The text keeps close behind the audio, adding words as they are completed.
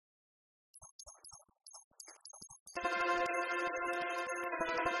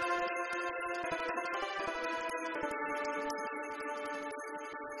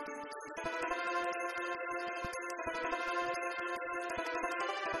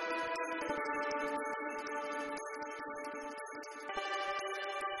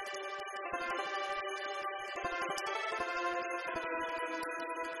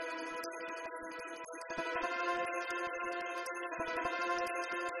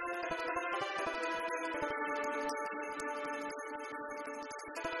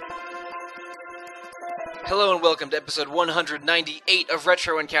Hello and welcome to episode 198 of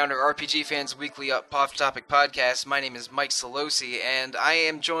Retro Encounter, RPG Fans' weekly off-topic podcast. My name is Mike Solosi, and I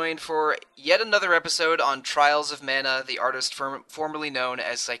am joined for yet another episode on Trials of Mana, the artist formerly known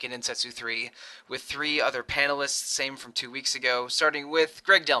as Seiken Densetsu 3, with three other panelists, same from 2 weeks ago, starting with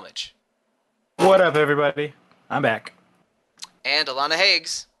Greg Delmage. What up, everybody? I'm back. And Alana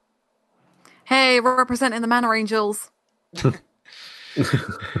Higgs. Hey, we're representing the Mana Angels. And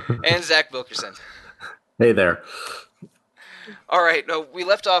Zach Wilkerson. Hey there. All right, we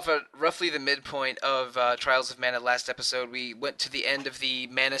left off at roughly the midpoint of Trials of Mana last episode. We went to the end of the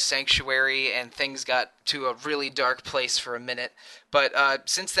Mana Sanctuary, and things got to a really dark place for a minute. But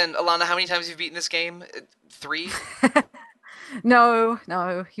since then, Alana, how many times have you beaten this game? 3? No,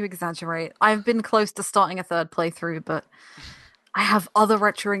 you exaggerate. I've been close to starting a third playthrough, but I have other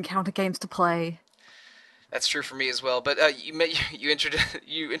Retro Encounter games to play. That's true for me as well. But you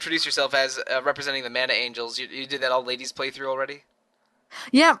introduced yourself as representing the Mana Angels. You did that all ladies playthrough already?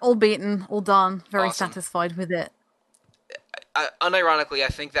 Yeah, all beaten, all done. Very Awesome. satisfied with it. Unironically, I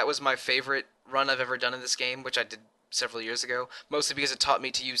think that was my favorite run I've ever done in this game, which I did several years ago, mostly because it taught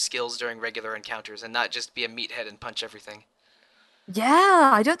me to use skills during regular encounters and not just be a meathead and punch everything.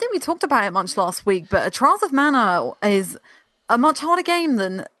 Yeah, I don't think we talked about it much last week, but Trials of Mana is a much harder game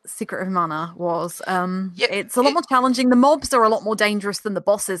than Secret of Mana was. It's a lot more challenging. The mobs are a lot more dangerous than the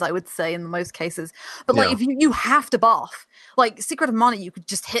bosses, I would say, in most cases. But like, if you have to buff, like Secret of Mana, you could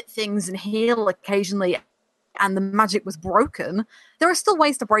just hit things and heal occasionally, and the magic was broken. There are still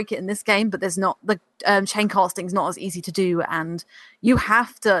ways to break it in this game, but there's not the chain casting is not as easy to do, and you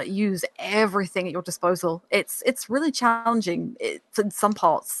have to use everything at your disposal. It's really challenging. It's in some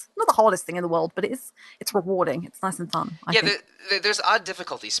parts not the hardest thing in the world, but it's rewarding. It's nice and fun. I think. There's odd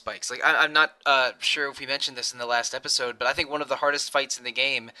difficulty spikes. Like I'm not sure if we mentioned this in the last episode, but I think one of the hardest fights in the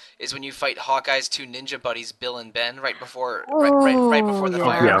game is when you fight Hawkeye's two ninja buddies, Bill and Ben, right before the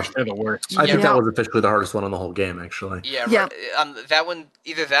fire. Yeah, they're the worst. I think that was officially the hardest one on the whole game, actually. Yeah. Right. That one,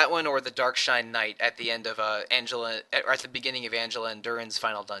 either that one or the Darkshine Knight at the end of Angela, or at the beginning of Angela and Durin's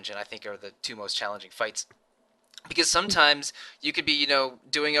final dungeon, I think are the two most challenging fights. Because sometimes you could be,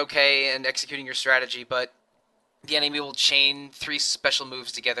 doing okay and executing your strategy, but the enemy will chain 3 special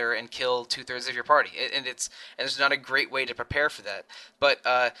moves together and kill 2/3 of your party, and there's not a great way to prepare for that. But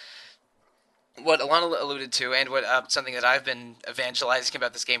what Alana alluded to, and what something that I've been evangelizing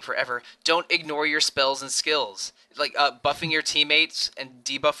about this game forever: don't ignore your spells and skills. Like buffing your teammates and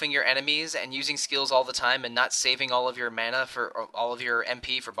debuffing your enemies, and using skills all the time, and not saving all of your mana or all of your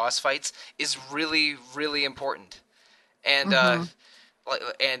MP for boss fights is really, really important. And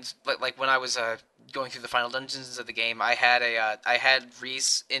like when I was going through the final dungeons of the game, I had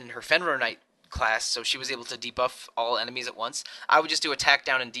Reese in her Fenrir Knight class, so she was able to debuff all enemies at once. I would just do attack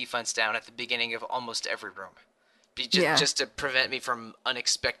down and defense down at the beginning of almost every room, just to prevent me from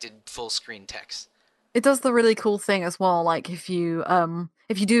unexpected full screen text. It does the really cool thing as well. Like if you walk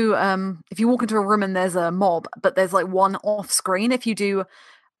into a room and there's a mob, but there's like one off screen. If you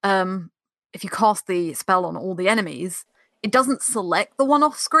cast the spell on all the enemies, it doesn't select the one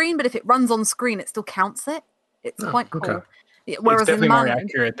off screen, but if it runs on screen, it still counts it. It's quite cool. Okay. Whereas it's definitely in more Mana,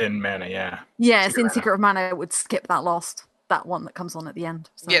 accurate than Mana, yeah. Yes, in Secret of Mana, it would skip that one that comes on at the end.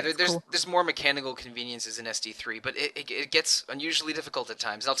 So there's more mechanical conveniences in SD3, but it gets unusually difficult at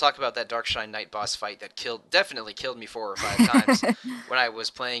times. And I'll talk about that Darkshine Knight boss fight that definitely killed me 4 or 5 times when I was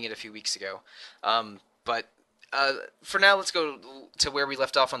playing it a few weeks ago. But for now, let's go to where we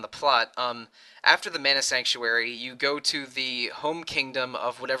left off on the plot. After the Mana Sanctuary, you go to the home kingdom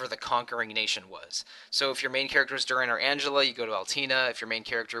of whatever the conquering nation was. So if your main character was Durin or Angela, you go to Altina. If your main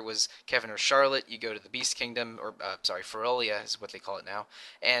character was Kevin or Charlotte, you go to the Beast Kingdom, or Ferolia is what they call it now.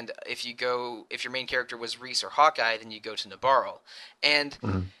 And if your main character was Reese or Hawkeye, then you go to Nabarl. And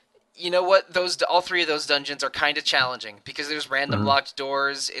you know what? All 3 of those dungeons are kind of challenging because there's random locked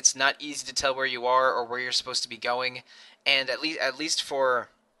doors. It's not easy to tell where you are or where you're supposed to be going. And at least for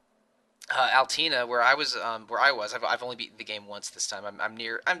Altina, where I was, I've only beaten the game once this time. I'm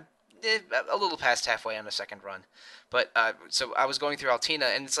a little past halfway on the second run. But so I was going through Altina,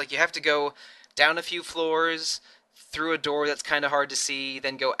 and it's like you have to go down a few floors, through a door that's kind of hard to see,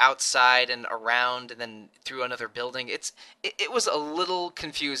 then go outside and around, and then through another building. It was a little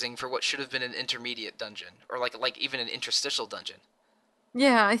confusing for what should have been an intermediate dungeon, or like even an interstitial dungeon.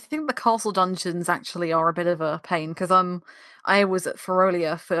 Yeah, I think the castle dungeons actually are a bit of a pain because I was at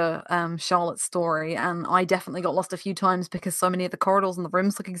Ferolia for Charlotte's story, and I definitely got lost a few times because so many of the corridors and the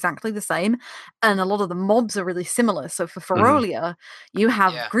rooms look exactly the same, and a lot of the mobs are really similar. So for Ferolia, you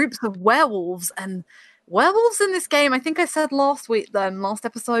have Yeah. groups of werewolves, and werewolves in this game, I think I said last week, last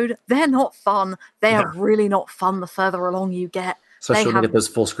episode, they're not fun. They are really not fun the further along you get. Especially when have you get those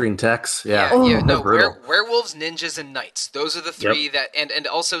full screen text. Yeah. Yeah. Oh. No, Brutal. werewolves, ninjas, and knights. Those are the three that, and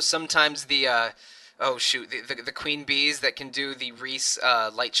also sometimes the oh shoot, the queen bees that can do the Reese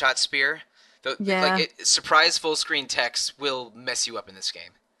light shot spear. Yeah. Surprise full screen text will mess you up in this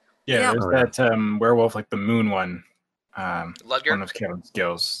game. Yeah, Yep. there's that werewolf, like the moon one. Ludger? One of Kevin's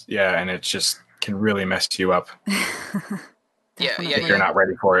skills. Yeah, and it just can really mess you up if you're not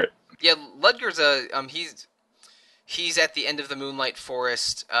ready for it. Yeah, Ludger's he's at the end of the Moonlight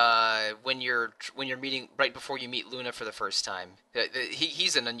Forest when you're meeting right before you meet Luna for the first time.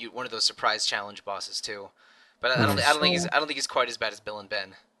 He's one of those surprise challenge bosses too, but I don't think he's quite as bad as Bill and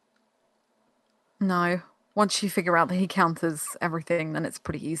Ben. No. Once you figure out that he counters everything, then it's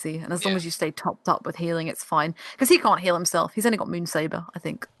pretty easy. And as long as you stay topped up with healing, it's fine. Because he can't heal himself. He's only got Moon Saber, I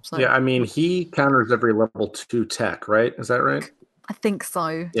think. So. Yeah, I mean, he counters every level 2 tech, right? Is that right? I think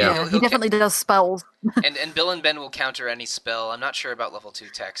so. Yeah. He definitely does spells. and Bill and Ben will counter any spell. I'm not sure about level 2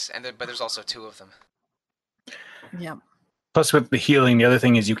 techs, but there's also 2 of them. Yeah. Plus, with the healing, the other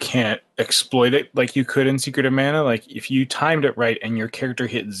thing is you can't exploit it like you could in Secret of Mana. Like, if you timed it right and your character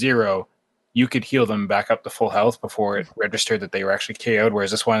hit 0, you could heal them back up to full health before it registered that they were actually KO'd,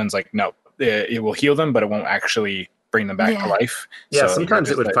 whereas this one's like, no, it will heal them, but it won't actually bring them back to life. Yeah, so sometimes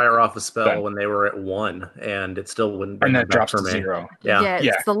it would fire off a spell when they were at 1, and it still wouldn't bring them back drops for to me. 0. Yeah,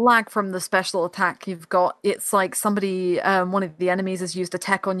 it's the lag from the special attack you've got. It's like somebody, one of the enemies has used a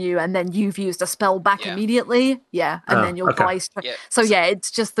tech on you, and then you've used a spell back immediately. Yeah, and then you'll die. So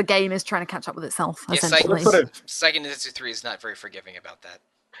it's just the game is trying to catch up with itself, essentially. Seiken Densetsu 3 is not very forgiving about that.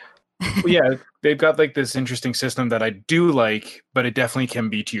 Well, yeah, they've got like this interesting system that I do like, but it definitely can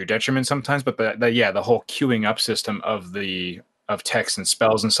be to your detriment sometimes. But the whole queuing up system of text and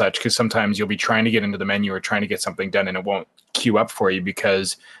spells and such, because sometimes you'll be trying to get into the menu or trying to get something done and it won't queue up for you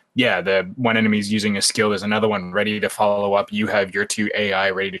because the one enemy's using a skill, there's another one ready to follow up. You have your 2 AI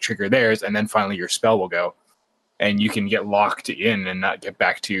ready to trigger theirs, and then finally your spell will go. And you can get locked in and not get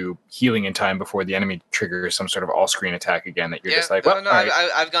back to healing in time before the enemy triggers some sort of all-screen attack again. That you're just like, well,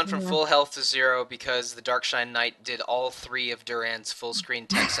 I've gone from full health to 0 because the Darkshine Knight did all 3 of Duran's full-screen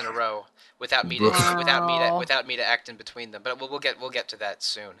techs in a row without me to act in between them. But we'll get to that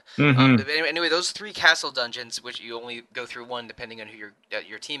soon. Anyway, those 3 castle dungeons, which you only go through 1 depending on who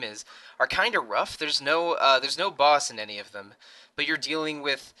your team is, are kind of rough. There's no boss in any of them, but you're dealing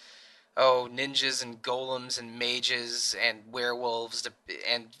with ninjas and golems and mages and werewolves,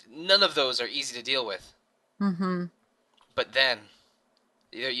 and none of those are easy to deal with. Mm-hmm. But then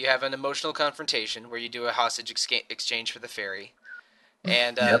you have an emotional confrontation where you do a hostage exchange for the ferry,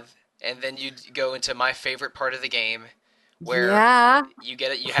 and then you go into my favorite part of the game, where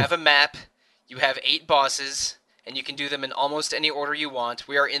you have a map, you have 8 bosses, and you can do them in almost any order you want.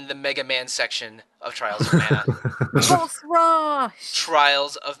 We are in the Mega Man section of Trials of Mana. Boss rush!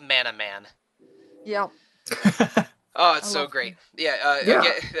 Trials of Mana Man. Yep. Oh, it's so great.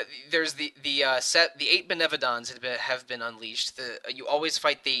 There's the 8 Benevodons have been unleashed. You always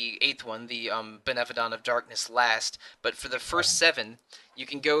fight the 8th one, the Benevodon of Darkness, last. But for the first 7, you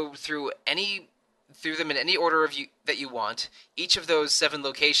can go through them in any order that you want. Each of those 7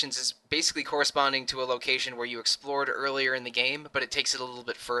 locations is basically corresponding to a location where you explored earlier in the game, but it takes it a little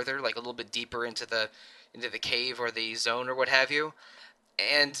bit further, like a little bit deeper into the cave or the zone or what have you.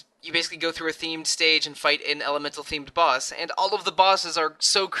 And you basically go through a themed stage and fight an elemental themed boss, and all of the bosses are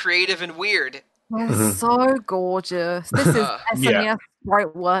so creative and weird. They're so gorgeous. This is SNES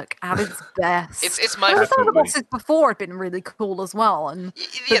sprite work at its best. It's my some of the bosses before had been really cool as well,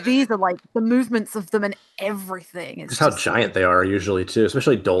 but these are like the movements of them and everything. It's just how giant they are usually too,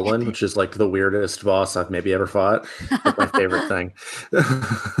 especially Dolan, which is like the weirdest boss I've maybe ever fought. Like my favorite thing,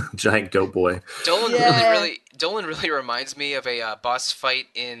 giant goat boy. Dolan really reminds me of a boss fight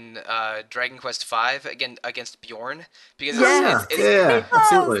in Dragon Quest V against Bjorn, because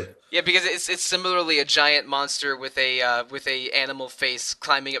absolutely. Yeah, because it's similarly a giant monster with a animal face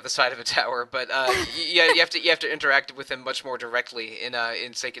climbing up the side of a tower, but you have to interact with him much more directly in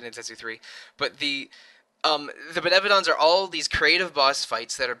Seiken Densetsu 3. But the Benevodons are all these creative boss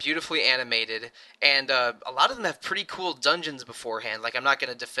fights that are beautifully animated, and a lot of them have pretty cool dungeons beforehand. Like, I'm not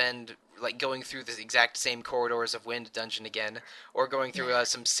going to defend like going through the exact same corridors of Wind Dungeon again, or going through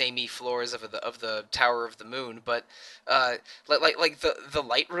some samey floors of the Tower of the Moon. But like the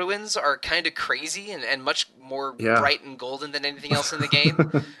light ruins are kind of crazy and much more bright and golden than anything else in the game.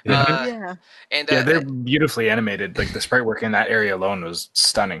 And they're beautifully animated. Like the sprite work in that area alone was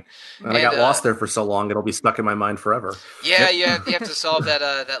stunning. And I got lost there for so long; it'll be stuck in my mind forever. Yeah, you have to solve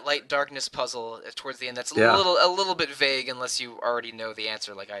that light darkness puzzle towards the end. That's a little bit vague unless you already know the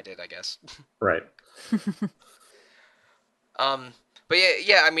answer, like I did, I guess. Right. But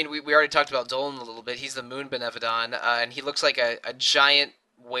yeah. I mean, we already talked about Dolan a little bit. He's the Moon Benevodon, and he looks like a giant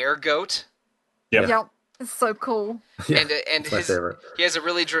were-goat. Yep. It's so cool. And my favorite.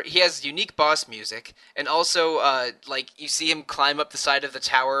 He has unique boss music, and also like you see him climb up the side of the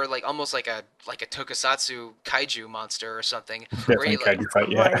tower, like almost like a tokusatsu kaiju monster or something. Definitely kaiju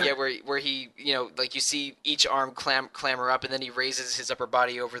fight, yeah. Where he like you see each arm clamber up, and then he raises his upper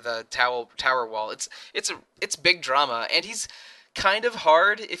body over the tower wall. It's big drama, and he's kind of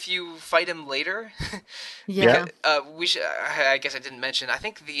hard if you fight him later. Yeah. I guess I didn't mention. I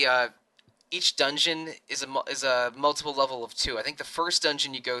think each dungeon is a multiple level of 2. I think the first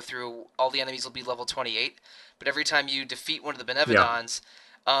dungeon you go through, all the enemies will be level 28, but every time you defeat one of the Benevodons,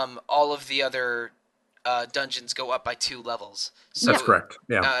 all of the other dungeons go up by 2 levels. So, that's correct.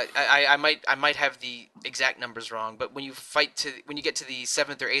 Yeah. I might have the exact numbers wrong, but when you get to the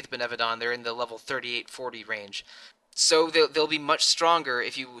 7th or 8th Benevodon, they're in the level 38-40 range. So they'll be much stronger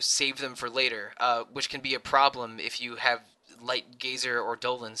if you save them for later, which can be a problem if you have Light Gazer or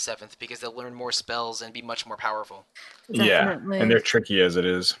Dolan 7th, because they'll learn more spells and be much more powerful. Definitely. Yeah, and they're tricky as it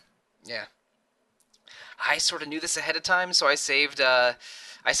is. Yeah. I sort of knew this ahead of time, so I saved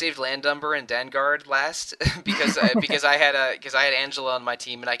Landumber and Dangard last because I had Angela on my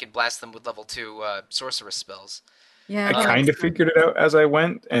team and I could blast them with level 2 sorceress spells. Yeah, I kind of figured it out as I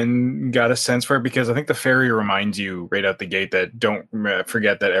went and got a sense for it, because I think the fairy reminds you right out the gate that don't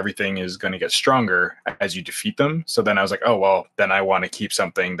forget that everything is going to get stronger as you defeat them. So then I was like, oh, well, then I want to keep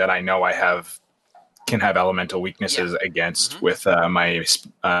something that I know can have elemental weaknesses against with my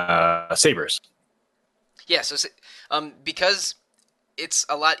sabers. Yeah, so because it's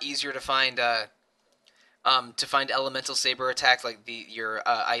a lot easier to find elemental saber attack, like your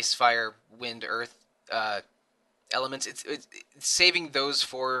ice, fire, wind, earth elements. It's saving those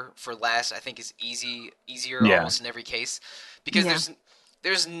for last, I think, is easier almost in every case, because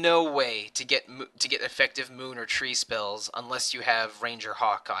there's no way to get effective moon or tree spells unless you have Ranger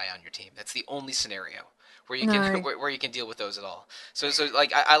Hawkeye on your team. That's the only scenario where you can where you can deal with those at all. So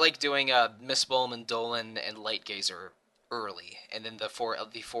like I like doing Mistbalm and Dolan and Light Gazer early, and then the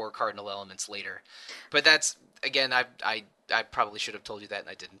four cardinal elements later. But that's, again, I probably should have told you that, and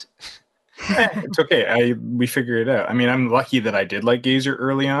I didn't. It's okay. We figured it out. I mean, I'm lucky that I did like Gazer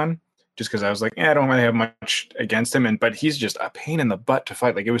early on, just because I was like, I don't really have much against him, but he's just a pain in the butt to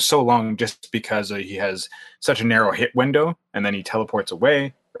fight. Like, it was so long just because he has such a narrow hit window, and then he teleports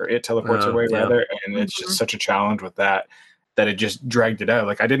away, or it teleports away rather, and it's just such a challenge with that it just dragged it out.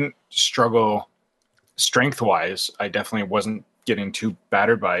 Like, I didn't struggle strength-wise. I definitely wasn't getting too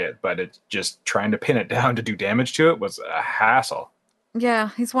battered by it, but it's just trying to pin it down to do damage to it was a hassle. Yeah,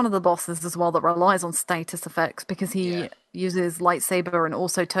 he's one of the bosses as well that relies on status effects, because he uses lightsaber and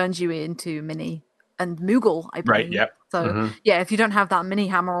also turns you into Mini and Moogle, I believe. Right, yep. So, if you don't have that mini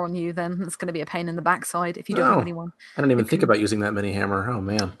hammer on you, then it's going to be a pain in the backside if you don't have anyone. I didn't even think about using that mini hammer. Oh,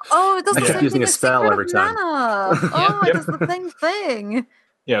 man. Oh, it does the same thing using a as spell Secret every of time. Mana. It does the same thing.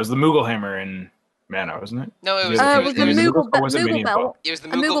 Yeah, it was the Moogle hammer in Mana, wasn't it? No, it was the Moogle belt. Was it Mini belt. It was the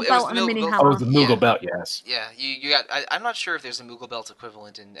Moogle belt and a mini hammer. Oh, it was the Moogle belt, yes. Yeah, you got. I'm not sure if there's a Moogle belt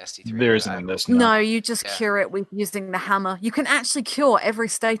equivalent in SD3. There isn't in this. No, you just cure it with using the hammer. You can actually cure every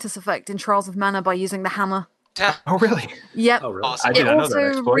status effect in Trials of Mana by using the hammer. Oh, really? Yep. Oh, really? Awesome. It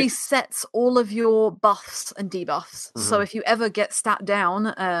also resets all of your buffs and debuffs. Mm-hmm. So if you ever get stat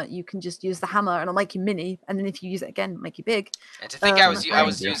down, you can just use the hammer and it'll make you mini. And then if you use it again, it'll make you big. And to think I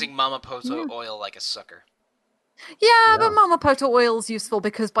was using Mama Poto oil like a sucker. Yeah, but Mama Poto oil is useful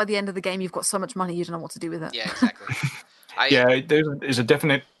because by the end of the game, you've got so much money you don't know what to do with it. Yeah, exactly. There's a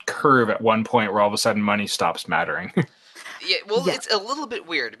definite curve at one point where all of a sudden money stops mattering. It's a little bit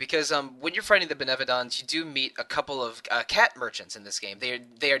weird because when you're fighting the Benevodons, you do meet a couple of cat merchants in this game.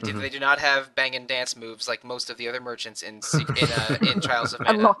 They do not have bang and dance moves like most of the other merchants in Trials of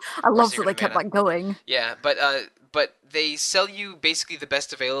Mana. I love that they kept that going. Yeah, but they sell you basically the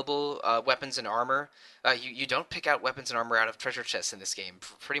best available weapons and armor. You don't pick out weapons and armor out of treasure chests in this game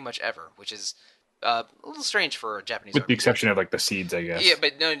pretty much ever, which is A little strange for a Japanese with RPG. the exception of like the seeds, I guess. Yeah,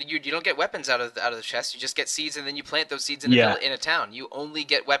 but no, you don't get weapons out of the chest. You just get seeds, and then you plant those seeds in a town. You only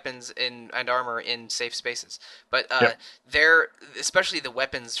get weapons and armor in safe spaces. But they're especially the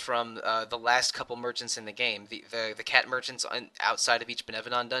weapons from the last couple merchants in the game, the cat merchants outside of each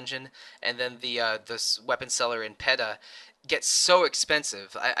Benevodon dungeon, and then the weapon seller in Peta, get so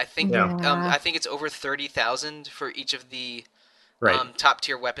expensive. I think I think it's over 30,000 for each of the top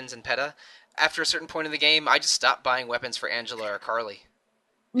tier weapons in Peta. After a certain point in the game, I just stopped buying weapons for Angela or Carly.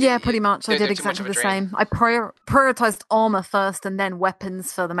 Yeah, pretty much. I did exactly the same. I prioritized armor first and then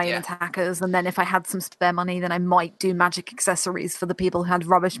weapons for the main attackers. And then if I had some spare money, then I might do magic accessories for the people who had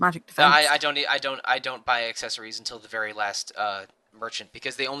rubbish magic defense. I don't buy accessories until the very last merchant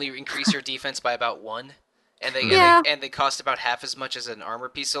because they only increase your defense by about 1. And they cost about half as much as an armor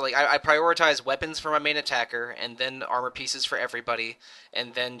piece. So like I prioritize weapons for my main attacker, and then armor pieces for everybody,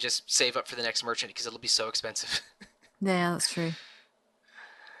 and then just save up for the next merchant because it'll be so expensive. Yeah, that's true.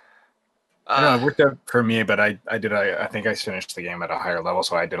 I don't know, it worked out for me, but I think I finished the game at a higher level,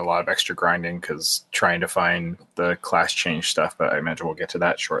 so I did a lot of extra grinding because trying to find the class change stuff. But I imagine we'll get to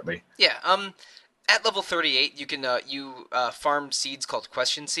that shortly. Yeah. At level 38, you can farm seeds called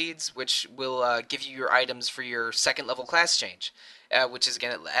question seeds, which will give you your items for your second level class change, which is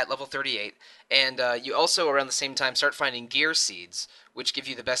again at level 38. And you also around the same time start finding gear seeds, which give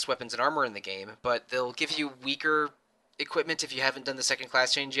you the best weapons and armor in the game, but they'll give you weaker equipment if you haven't done the second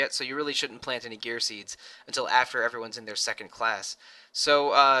class change yet. So you really shouldn't plant any gear seeds until after everyone's in their second class.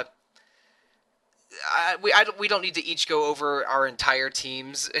 So. We don't need to each go over our entire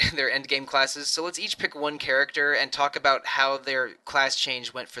teams and their endgame classes, so let's each pick one character and talk about how their class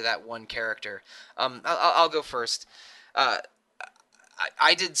change went for that one character. I'll go first. I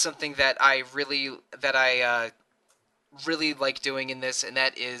did something that I really like doing in this, and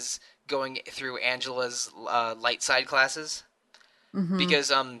that is going through Angela's light side classes,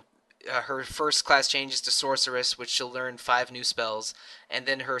 because her first class change is to Sorceress, which she'll learn 5 new spells, and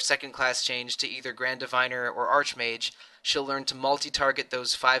then her second class change to either Grand Diviner or Archmage, she'll learn to multi-target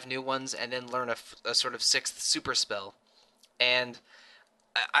those 5 new ones, and then learn a sort of 6th super spell. And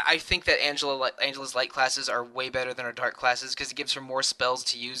I think that Angela's light classes are way better than her dark classes, because it gives her more spells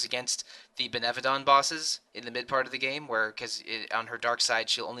to use against the Benevodon bosses in the mid part of the game, because on her dark side,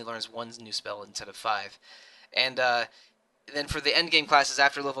 she'll only learn 1 new spell instead of 5. And then for the endgame classes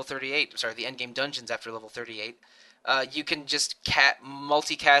after level 38, the endgame dungeons after level 38, you can just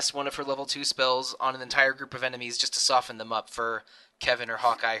multicast one of her level 2 spells on an entire group of enemies just to soften them up for Kevin or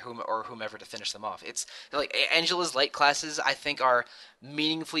Hawkeye or whomever to finish them off. It's like Angela's light classes, I think, are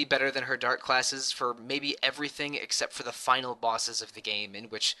meaningfully better than her dark classes for maybe everything except for the final bosses of the game, in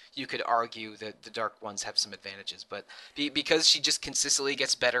which you could argue that the dark ones have some advantages. But because she just consistently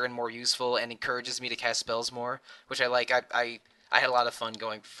gets better and more useful and encourages me to cast spells more, which I like, I had a lot of fun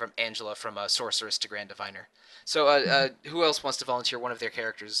going from Angela from Sorceress to Grand Diviner. So who else wants to volunteer one of their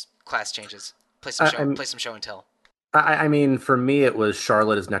characters' class changes? Play some show and tell. I mean, for me, it was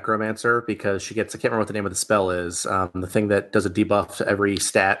Charlotte as Necromancer because she gets, I can't remember what the name of the spell is, the thing that does a debuff to every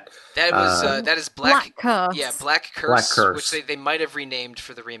stat. That is Black Curse. Yeah, Black Curse, which they might have renamed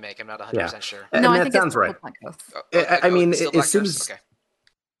for the remake. I'm not 100% sure. No, I think sounds right. I mean, as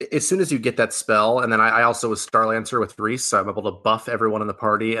soon as you get that spell, and then I also was Starlancer with Reese, so I'm able to buff everyone in the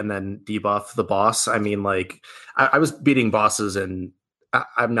party and then debuff the boss. I mean, like, I was beating bosses in,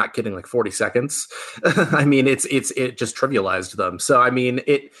 I'm not kidding, like 40 seconds. I mean, it just trivialized them. So, I mean,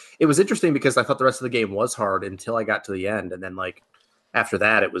 it was interesting because I thought the rest of the game was hard until I got to the end. And then, like, after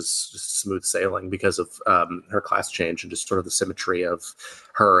that, it was just smooth sailing because of her class change and just sort of the symmetry of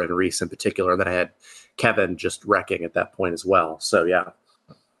her and Reese in particular. And then I had Kevin just wrecking at that point as well. So, yeah.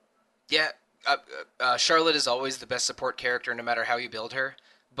 Yeah, Charlotte is always the best support character no matter how you build her.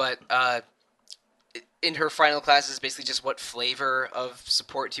 But in her final class is basically just what flavor of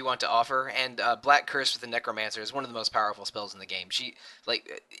support do you want to offer, and Black Curse with the Necromancer is one of the most powerful spells in the game.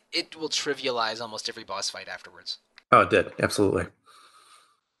 It will trivialize almost every boss fight afterwards. Oh, it did, absolutely.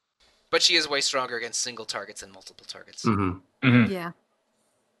 But she is way stronger against single targets than multiple targets. Mm-hmm. Mm-hmm. Yeah.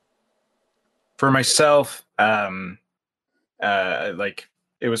 For myself,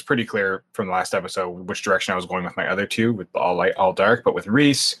 it was pretty clear from the last episode which direction I was going with my other two, with all light, all dark. But with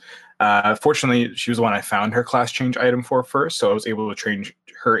Reese, fortunately, she was the one I found her class change item for first, so I was able to change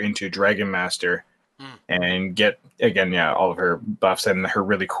her into Dragon Master and get, again, all of her buffs and her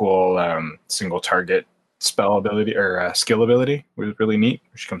really cool single target spell ability or skill ability, which was really neat.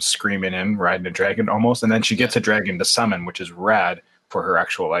 She comes screaming in, riding a dragon almost, and then she gets a dragon to summon, which is rad for her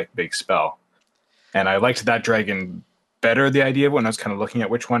actual big spell. And I liked that dragon better the idea when I was kind of looking at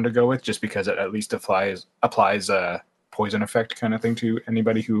which one to go with, just because it at least applies a poison effect kind of thing to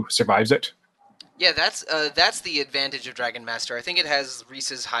anybody who survives it. Yeah, that's the advantage of Dragon Master. I think it has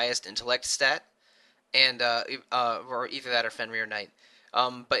Rhys's highest intellect stat, and or either that or Fenrir Knight.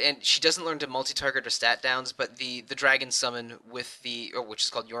 And she doesn't learn to multi-target or stat downs, but the Dragon Summon with which is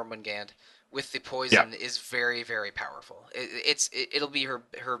called Jormungand, with the poison is very, very powerful. It'll be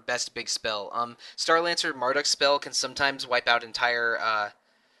her best big spell. Starlancer Marduk's spell can sometimes wipe out entire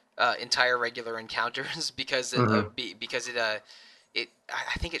regular encounters because I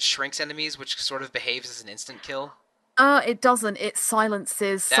think it shrinks enemies, which sort of behaves as an instant kill. It doesn't. It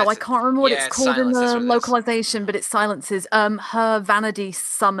silences. So I can't remember what it's called in the localization, but it silences. Her Vanity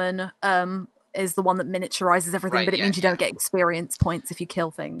summon is the one that miniaturizes everything, right, but it means you don't get experience points if you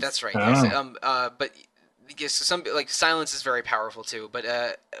kill things. That's right. Oh. Yes. But yes, some like silence is very powerful too.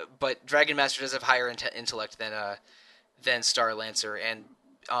 But Dragon Master does have higher intellect than Starlancer,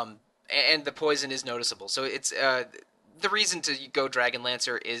 and the poison is noticeable. So it's the reason to go Dragon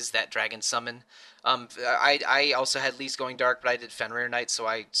Lancer is that Dragon Summon. I also had Lys going dark, but I did Fenrir Knight so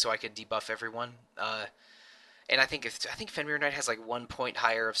I could debuff everyone. And I think Fenrir Knight has like 1 point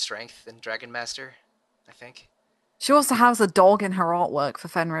higher of strength than Dragon Master. I think. She also has a dog in her artwork for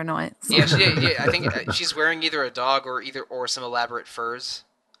Fenrir Knight. So. Yeah, I think she's wearing either a dog or some elaborate furs.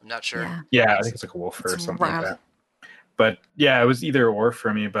 I'm not sure. Yeah, I think it's like a wolf fur or something like that. But yeah, it was either or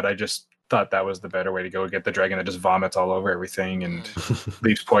for me, but I just thought that was the better way to go. Get the dragon that just vomits all over everything and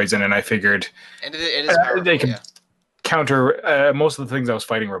leaves poison, and I figured it is powerful, they could counter most of the things I was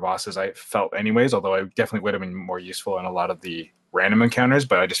fighting were bosses, I felt anyways, although I definitely would have been more useful in a lot of the random encounters,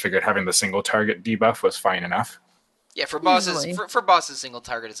 but I just figured having the single target debuff was fine enough. Yeah, for bosses, for bosses, single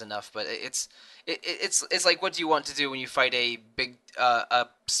target is enough. But it's like, what do you want to do when you fight a big,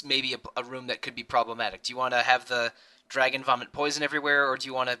 maybe a room that could be problematic? Do you want to have the dragon vomit poison everywhere, or do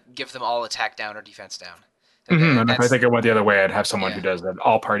you want to give them all attack down or defense down? And if I think I went the other way, I'd have someone who does an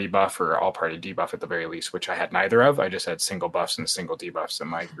all-party buff or all-party debuff at the very least, which I had neither of. I just had single buffs and single debuffs in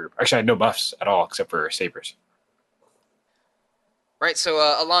my group. Actually, I had no buffs at all except for sabers. Right, so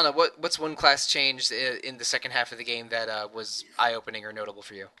Alana, what's one class change in the second half of the game that was eye-opening or notable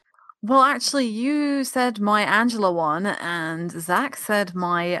for you? Well, actually, you said my Angela one, and Zach said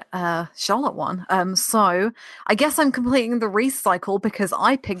my Charlotte one. So I guess I'm completing the Rhys cycle because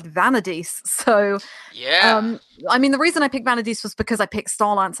I picked Vanadis. So yeah, I mean, the reason I picked Vanadis was because I picked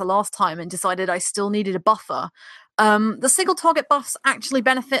Starlancer last time and decided I still needed a buffer. The single target buffs actually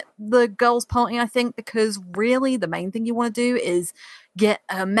benefit the girls' party, I think, because really the main thing you want to do is get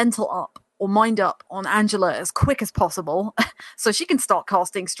a mental up or mind up on Angela as quick as possible so she can start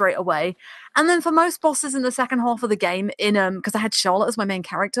casting straight away. And then for most bosses in the second half of the game, because I had Charlotte as my main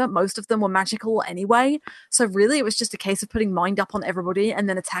character, most of them were magical anyway. So really it was just a case of putting mind up on everybody and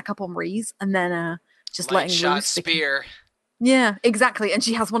then attack up on Rhys and then just Light letting shot loose. Spear. Yeah, exactly. And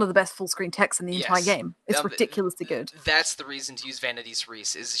she has one of the best full screen texts in the entire game. It's ridiculously good. That's the reason to use Vanadis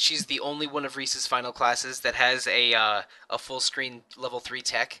Rhys. Is she's the only one of Rhys's final classes that has a full screen level 3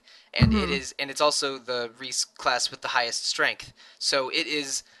 tech, and it's also the Rhys class with the highest strength. So it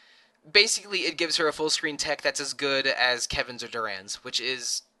is basically, it gives her a full screen tech that's as good as Kevin's or Duran's, which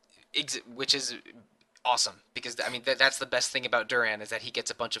is awesome, because I mean that's the best thing about Duran, is that he gets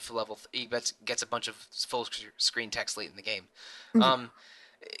a bunch of gets a bunch of full screen text late in the game.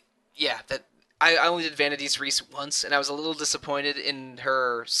 That I only did Vanadis Rhys once, and I was a little disappointed in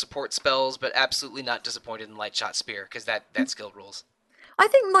her support spells, but absolutely not disappointed in Light Shot Spear, because that skill rules. I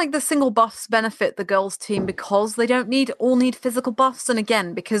think like the single buffs benefit the girls team because they don't all need physical buffs, and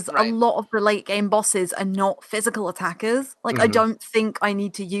again because a lot of the late game bosses are not physical attackers. Like I don't think I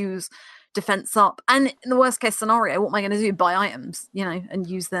need to use defense up, and in the worst case scenario, what am I going to do? Buy items, and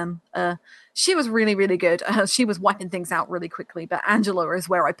use them. She was really, really good. She was wiping things out really quickly, but Angela is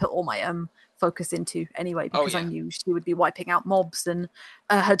where I put all my focus into anyway, because I knew she would be wiping out mobs, and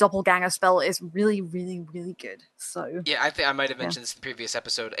her doppelganger spell is really, really, really good. So yeah, I think I might have mentioned this in the previous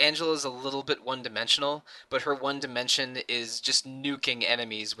episode. Angela's a little bit one-dimensional, but her one dimension is just nuking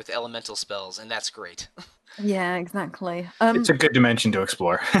enemies with elemental spells, and that's great. Yeah, exactly. It's a good dimension to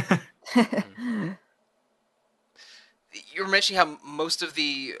explore. You were mentioning how most of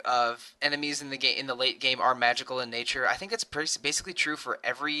the enemies in the late game are magical in nature. I think that's basically true for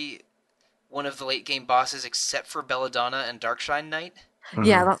every one of the late game bosses except for Belladonna and Darkshine Knight.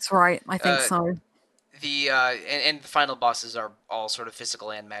 Yeah, that's right. I think so. And the final bosses are all sort of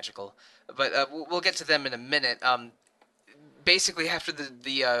physical and magical, but we'll get to them in a minute. Basically, after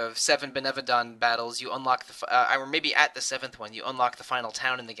the 7 Benevodon battles, you unlock or maybe at the 7th one, you unlock the final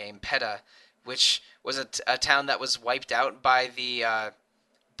town in the game, Peta, which was a town that was wiped out by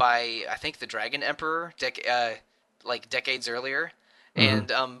by I think the Dragon Emperor like decades earlier.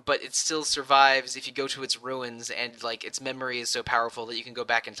 And but it still survives if you go to its ruins, and like its memory is so powerful that you can go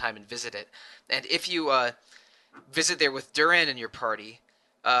back in time and visit it. And if you visit there with Duran in your party,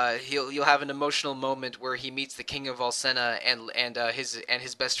 you'll have an emotional moment where he meets the King of Volsena and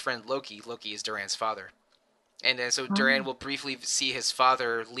his best friend Loki. Loki is Duran's father, and so Duran will briefly see his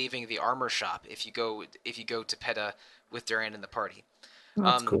father leaving the armor shop if you go to Peta with Duran in the party.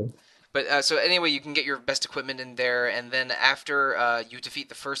 That's cool. But so anyway, you can get your best equipment in there, and then after you defeat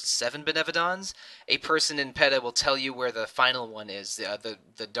the first 7 Benevodons, a person in Peta will tell you where the final one is,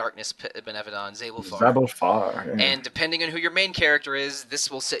 the Darkness Benevodon, Zabelfar. Zabelfar. Yeah. And depending on who your main character is, this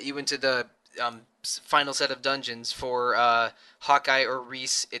will set you into the final set of dungeons. For Hawkeye or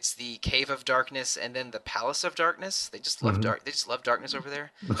Reese, it's the Cave of Darkness and then the Palace of Darkness. They just love They just love darkness over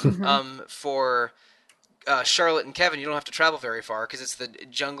there. For Charlotte and Kevin, you don't have to travel very far because it's the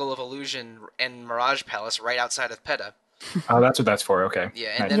Jungle of Illusion and Mirage Palace right outside of Peta. Oh, that's what that's for. Okay.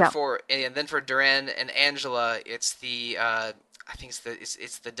 Yeah, and then for Duran and Angela, it's the I think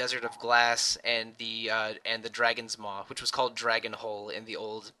it's the Desert of Glass and the Dragon's Maw, which was called Dragon Hole in the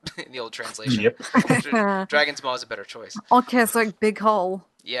old translation. Yep. Dragon's Maw is a better choice. Okay, so like big hole.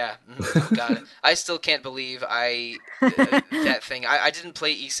 Yeah, got it. I still can't believe that thing. I didn't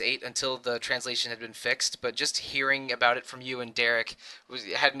play Ys 8 until the translation had been fixed, but just hearing about it from you and Derek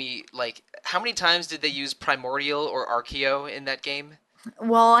had me like, how many times did they use Primordial or Archeo in that game?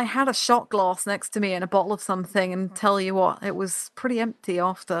 Well, I had a shot glass next to me and a bottle of something, and tell you what, it was pretty empty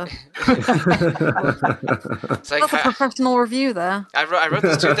after. It's like, that's a professional review there. I wrote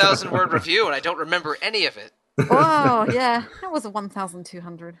this 2,000-word review, and I don't remember any of it. Oh, yeah. That was a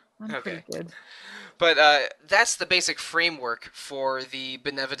 1,200. That's Okay. pretty good. But that's the basic framework for the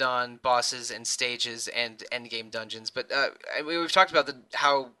Benevodon bosses and stages and endgame dungeons. But we've talked about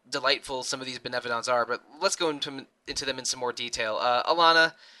how delightful some of these Benevodons are, but let's go into them in some more detail.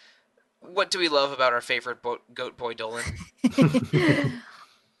 Alana, what do we love about our favorite goat boy Dolan?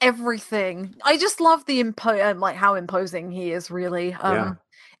 Everything. I just love the like how imposing he is, really.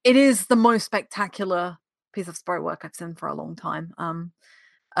 It is the most spectacular piece of sprite work I've seen for a long time.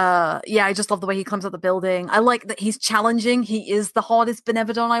 I just love the way he climbs up the building. I like that he's challenging. He is the hardest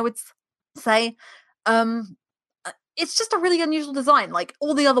Benevodon, I would say. It's just a really unusual design. Like,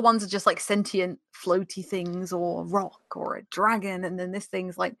 all the other ones are just like sentient floaty things or rock or a dragon, and then this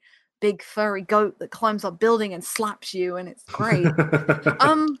thing's like big furry goat that climbs up building and slaps you, and it's great.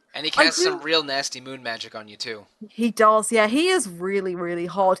 And he casts some real nasty moon magic on you too. He does, yeah. He is really, really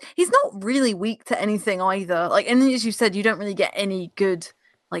hard. He's not really weak to anything either. Like, and as you said, you don't really get any good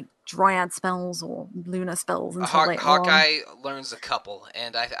like dryad spells or lunar spells until later Hawkeye learns a couple,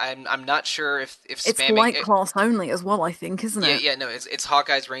 and I'm not sure if it's spamming light class only as well, I think, isn't it? Yeah, no, it's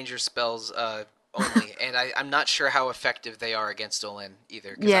Hawkeye's ranger spells only, and I'm not sure how effective they are against Dolan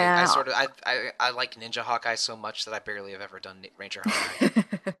either. Yeah, I like Ninja Hawkeye so much that I barely have ever done Ranger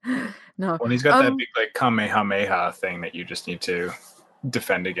Hawkeye. No, well, he's got that big like Kamehameha thing that you just need to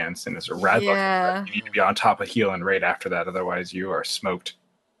defend against, and it's a rad luck. You need to be on top of healing right after that, otherwise you are smoked.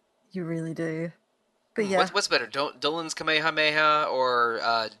 You really do. But yeah, what's better, Dolan's Kamehameha or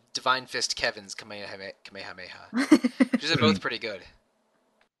Divine Fist Kevin's Kamehameha? These are both pretty good.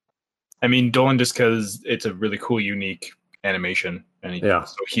 I mean, Dolan, just because it's a really cool, unique animation, and he's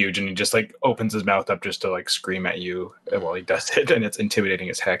so huge, and he just like opens his mouth up just to like scream at you while he does it, and it's intimidating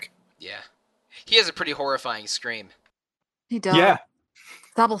as heck. Yeah, he has a pretty horrifying scream. He does. Yeah,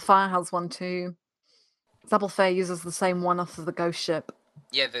 Zabelfire has one too. Zabelfire uses the same one off of the ghost ship.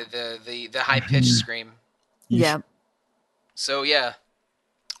 Yeah, the high pitched scream. Yeah. So yeah,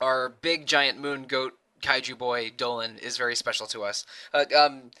 our big giant moon goat kaiju boy Dolan is very special to us.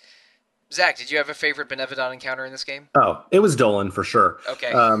 Zach, did you have a favorite Benevodon encounter in this game? Oh, it was Dolan for sure.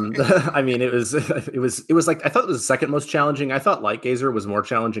 Okay. I mean, it was like, I thought it was the second most challenging. I thought Lightgazer was more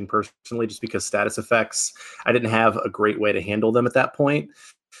challenging personally, just because status effects, I didn't have a great way to handle them at that point.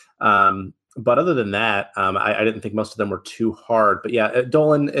 But other than that, I didn't think most of them were too hard. But yeah,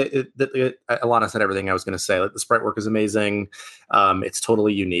 Dolan, Alana said everything I was going to say. Like, the sprite work is amazing. It's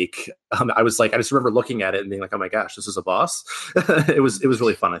totally unique. I just remember looking at it and being like, oh my gosh, this is a boss. It was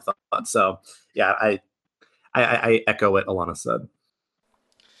really fun, I thought. So yeah, I echo what Alana said.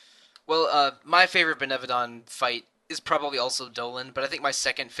 Well, my favorite Benevodon fight is probably also Dolan, but I think my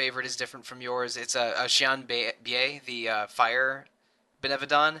second favorite is different from yours. It's Xian Bie, the fire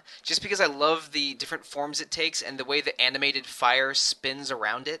Benevodon, just because I love the different forms it takes and the way the animated fire spins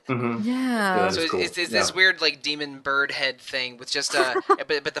around it. Mm-hmm. Yeah. So it's this weird like demon bird head thing with just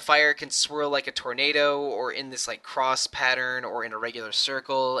but the fire can swirl like a tornado or in this like cross pattern or in a regular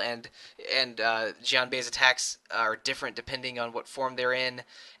circle, and Jianbei's attacks are different depending on what form they're in,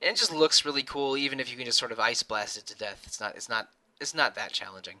 and it just looks really cool even if you can just sort of ice blast it to death. It's not that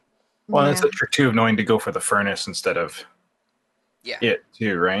challenging. Well, that's the trick too of knowing to go for the furnace instead of it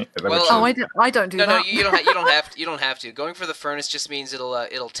too, right? Well, I don't do that. No, you don't have to. Going for the furnace just means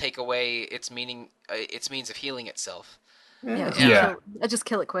it'll take away its means of healing itself. Yeah. I just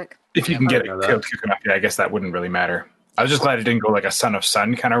kill it quick. If you can get it killed quick enough, I guess that wouldn't really matter. I was just glad it didn't go like a Son of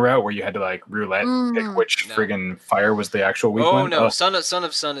Sun kind of route where you had to like roulette pick which friggin' fire was the actual weak one. Oh no, Son of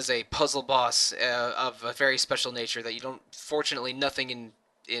Sun is a puzzle boss of a very special nature that you don't. Fortunately, nothing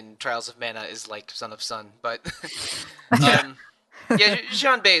in Trials of Mana is like Son of Sun, but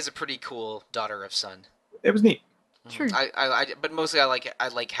Jianbei is a pretty cool daughter of Sun. It was neat. True. But mostly I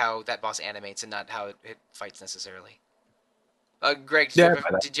like how that boss animates and not how it fights necessarily. Greg,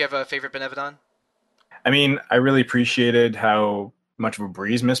 did you have a favorite Benevodon? I mean, I really appreciated how much of a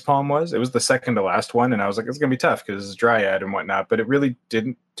breeze Mistpalm was. It was the second to last one, and I was like, it's going to be tough because it's Dryad and whatnot, but it really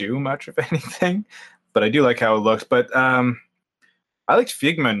didn't do much of anything. But I do like how it looks. But I liked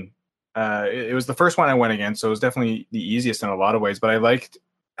Figmund. It was the first one I went against, so it was definitely the easiest in a lot of ways, but I liked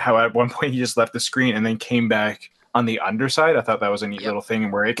how at one point he just left the screen and then came back on the underside. I thought that was a neat little thing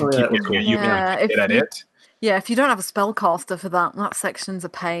where it can keep getting at you and get at it. Yeah, if you don't have a spellcaster for that section's a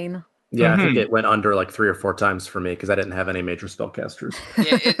pain. Yeah, I think it went under like 3 or 4 times for me because I didn't have any major spellcasters.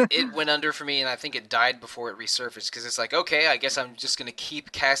 Yeah, it went under for me, and I think it died before it resurfaced because it's like, okay, I guess I'm just going to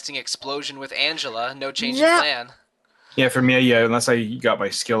keep casting Explosion with Angela. No change in plan. Yeah, for me, unless I got my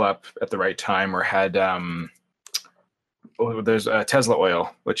skill up at the right time or had... there's Tesla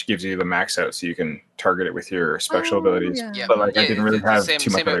oil, which gives you the max out so you can target it with your special abilities. Yeah. But I didn't really have too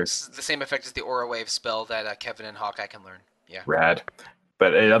much others. The same effect as the Aura Wave spell that Kevin and Hawkeye can learn. Yeah. Rad.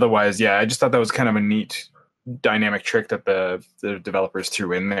 But otherwise, I just thought that was kind of a neat dynamic trick that the developers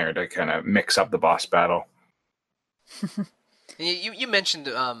threw in there to kind of mix up the boss battle. You mentioned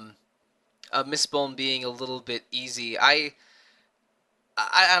Mistpalm being a little bit easy. I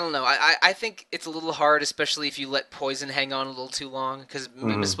don't know. I think it's a little hard, especially if you let poison hang on a little too long, because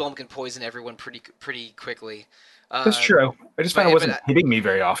Mistpalm can poison everyone pretty quickly. That's true. I just found it wasn't hitting me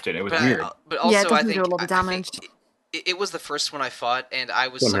very often. It was weird. But also, it doesn't do a lot of damage. It was the first one I fought, and I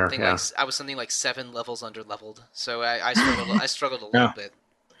was something like 7 levels under leveled, so I struggled a little bit.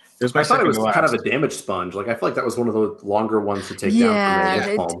 I thought it was kind of a damage sponge. Like I feel like that was one of the longer ones to take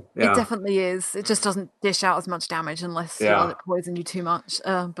down from it definitely is. It just doesn't dish out as much damage unless you let it poison you too much.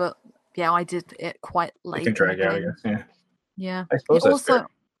 But I did it quite late. You can drag out, I guess. Yeah. I suppose that's fair.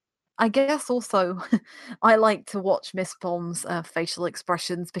 I guess also I like to watch Mistpalm's facial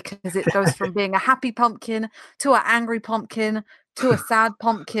expressions because it goes from being a happy pumpkin to an angry pumpkin to a sad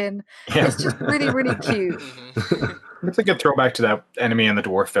pumpkin. Yeah. It's just really, really cute. It's a good throwback to that enemy in the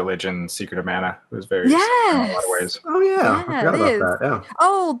Dwarf Village in Secret of Mana. It was very in a lot of ways. Oh yeah, I forgot about that. Yeah.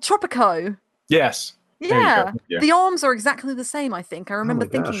 Oh, Tropico. Yes. Yeah. The arms are exactly the same. I think I remember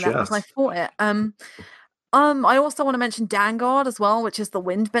thinking that when I fought it. I also want to mention Dangard as well, which is the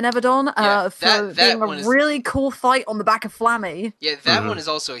Wind Benevodon, for being a really cool fight on the back of Flammy. Yeah, that one is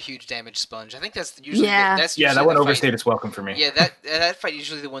also a huge damage sponge. I think that's usually that one overstayed its welcome for me. Yeah, that fight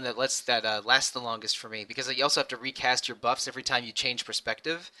usually the one that lets that last the longest for me because you also have to recast your buffs every time you change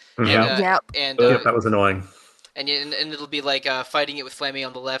perspective. And that was annoying. And it'll be like fighting it with Flammy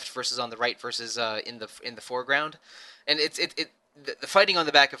on the left versus on the right versus in the foreground, and the fighting on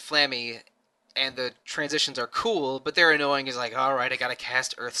the back of Flammy. And the transitions are cool, but they're annoying. Is like, all right, I gotta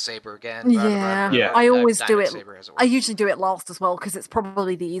cast Earth Saber again. I always do it. I usually do it last as well because it's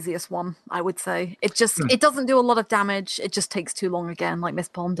probably the easiest one. I would say it doesn't do a lot of damage. It just takes too long again, like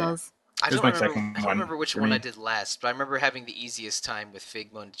Mistpalm does. I don't remember which one I did last, but I remember having the easiest time with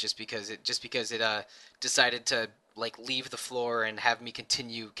Figmund just because it decided to like leave the floor and have me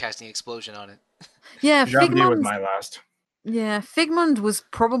continue casting Explosion on it. Yeah, Figmund was my last. Yeah, Figmund was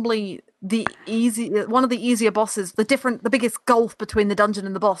probably one of the easier bosses. The biggest gulf between the dungeon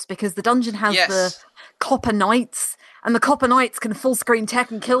and the boss because the dungeon has the Copper Knights, and the Copper Knights can full screen tech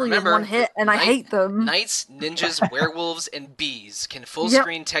and kill you in one hit, and I hate them. Knights, ninjas, werewolves, and bees can full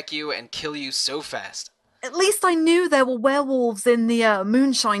screen tech you and kill you so fast. At least I knew there were werewolves in the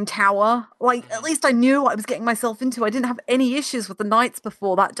Moonshine Tower. At least I knew what I was getting myself into. I didn't have any issues with the knights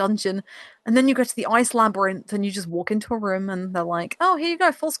before that dungeon. And then you go to the Ice Labyrinth and you just walk into a room and they're like, oh, here you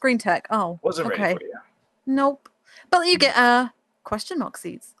go, full screen tech. Oh, Wasn't ready for you. Nope. But you get question mark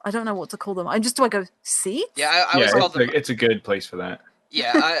seeds. I don't know what to call them. Do I go seeds? Yeah, I always call them. It's a good place for that.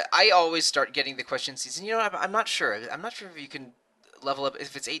 Yeah, I always start getting the question seeds, and I'm not sure. I'm not sure if you can level up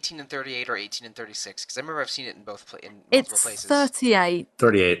if it's 18 and 38 or 18 and 36, because I remember I've seen it in multiple places. It's 38.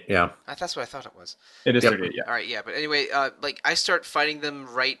 38, yeah. That's what I thought it was. It is 38, yeah. All right, yeah, but anyway, I start fighting them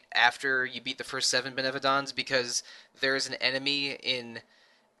right after you beat the first 7 Benevodons, because there's an enemy in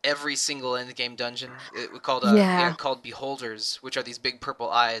every single endgame dungeon called Beholders, which are these big purple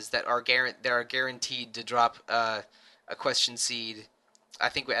eyes that are guaranteed to drop a question seed. I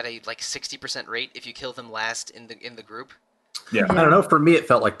think at a 60% rate if you kill them last in the group. Yeah. I don't know. For me, it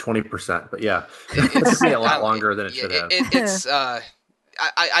felt like 20%, but yeah, it took me a lot longer than it should have. It's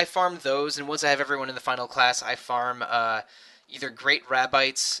I farmed those, and once I have everyone in the final class, I farm either Great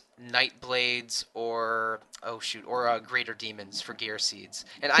Rabbites, Night Blades, or Greater Demons for gear seeds.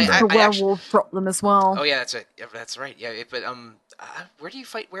 And the werewolf drop them as well. Oh yeah, that's right. Yeah, that's right. Yeah, but where do you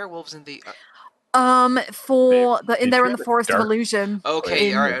fight werewolves in the? They're in the Forest of Illusion.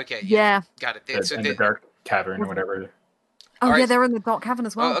 Okay, all right, okay, yeah. Got it. The Dark Cavern or whatever. Oh yeah, they're in the Dark Cavern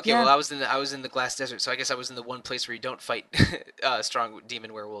as well. Oh, okay, yeah. well I was in the Glass Desert, so I guess I was in the one place where you don't fight strong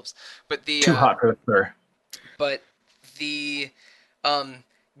demon werewolves. But too hot for the fur. But the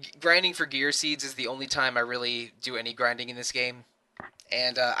grinding for gear seeds is the only time I really do any grinding in this game,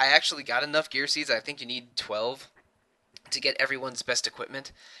 and I actually got enough gear seeds. I think you need 12 to get everyone's best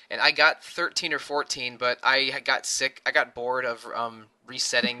equipment, and I got 13 or 14, but I got sick. I got bored of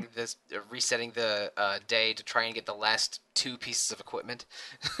resetting the day to try and get the last 2 pieces of equipment.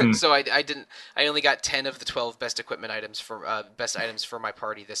 So I only got 10 of the 12 best equipment items for my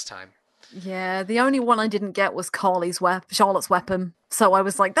party this time. Yeah, the only one I didn't get was Charlotte's weapon. So I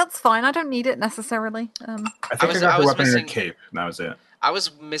was like, that's fine. I don't need it necessarily. I think I got the weapon and a cape. And that was it. I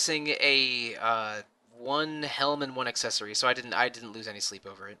was missing a 1 helm and 1 accessory, so I didn't lose any sleep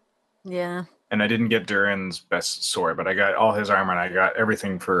over it. Yeah. And I didn't get Durin's best sword, but I got all his armor and I got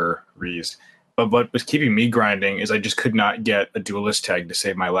everything for Reese. But what was keeping me grinding is I just could not get a duelist tag to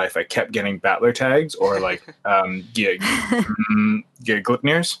save my life. I kept getting battler tags or Glipnirs.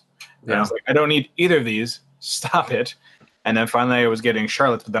 And I was like, I don't need either of these. Stop it. And then finally I was getting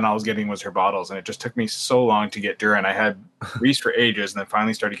Charlotte's, but then all I was getting was her bottles. And it just took me so long to get Durin. I had Reese for ages and then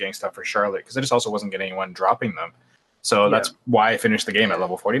finally started getting stuff for Charlotte because I just also wasn't getting anyone dropping them. So that's why I finished the game at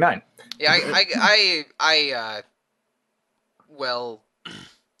level 49. Yeah,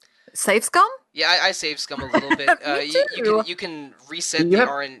 Save scum? Yeah, I save scum a little bit. You can reset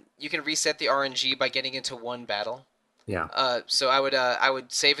You can reset the RNG by getting into one battle. Yeah. So I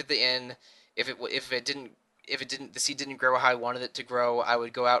would save at the end. If the seed didn't grow how I wanted it to grow, I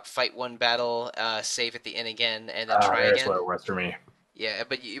would go out, fight one battle, save at the end again, and then try again. That's what it was for me. Yeah,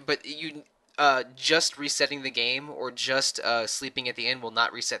 but you just resetting the game or just sleeping at the end will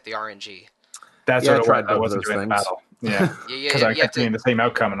not reset the RNG. That's what I wasn't doing the battle. Yeah, because I kept seeing the same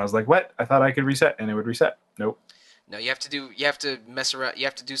outcome, and I was like, "What? I thought I could reset, and it would reset." Nope. No, you have to mess around. You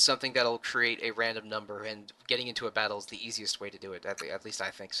have to do something that'll create a random number, and getting into a battle is the easiest way to do it. At least I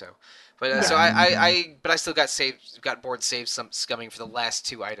think so. But so I still got bored save scumming for the last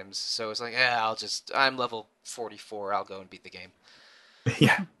 2 items. So it's like, I'm level 44. I'll go and beat the game.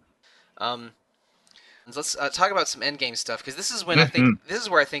 Yeah. Let's talk about some endgame stuff because this is when I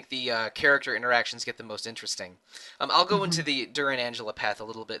think the character interactions get the most interesting. I'll go into the Durin Angela path a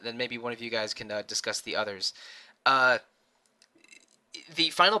little bit, then maybe one of you guys can discuss the others. The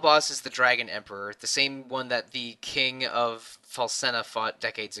final boss is the Dragon Emperor, the same one that the King of Falsenna fought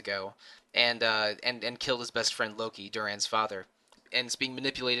decades ago, and killed his best friend Loki, Duran's father, and it's being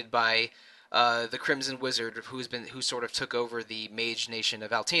manipulated by the Crimson Wizard, who sort of took over the mage nation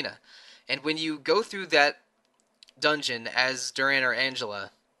of Altina. And when you go through that dungeon as Duran or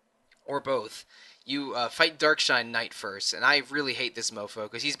Angela, or both, you fight Darkshine Knight first, and I really hate this mofo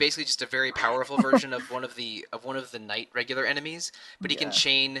because he's basically just a very powerful version of one of the Knight regular enemies, but he can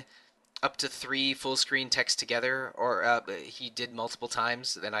chain up to 3 full screen texts together, or he did multiple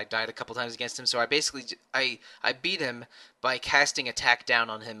times. Then I died a couple times against him, so I basically I beat him by casting attack down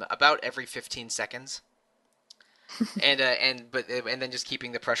on him about every 15 seconds. and then just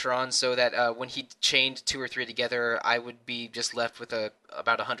keeping the pressure on so that when he chained 2 or 3 together, I would be just left with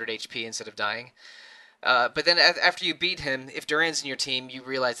about 100 HP instead of dying. But then after you beat him, if Duran's in your team, you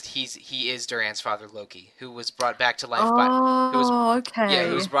realize that he is Duran's father Loki, who was brought back to life by who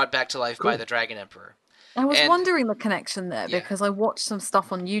was brought back to life by the Dragon Emperor. I was wondering the connection there because I watched some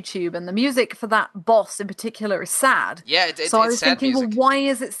stuff on YouTube, and the music for that boss in particular is sad. Yeah, so I was sad thinking, music. well, why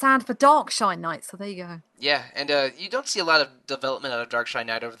is it sad for Darkshine Knight? So there you go. Yeah, and you don't see a lot of development out of Darkshine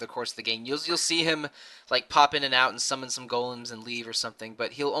Knight over the course of the game. You'll see him like pop in and out and summon some golems and leave or something,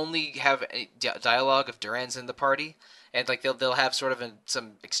 but he'll only have a dialogue if Duran's in the party, and like they'll have sort of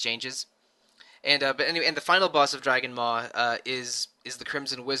some exchanges. And but anyway, and the final boss of Dragon Maw is the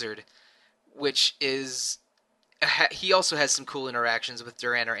Crimson Wizard, which is he also has some cool interactions with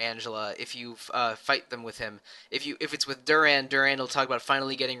Duran or Angela if you fight them with him. If it's with Duran will talk about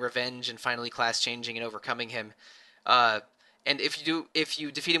finally getting revenge and finally class changing and overcoming him. And if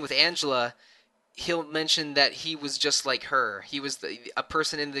you defeat him with Angela, he'll mention that he was just like her. He was a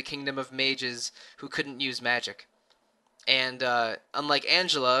person in the kingdom of mages who couldn't use magic. And unlike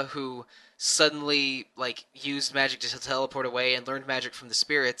Angela, who suddenly like used magic to teleport away and learned magic from the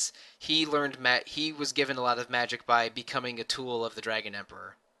spirits, he he was given a lot of magic by becoming a tool of the Dragon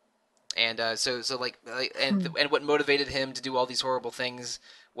Emperor. And and what motivated him to do all these horrible things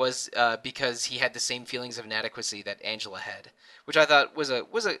was because he had the same feelings of inadequacy that Angela had, which I thought was a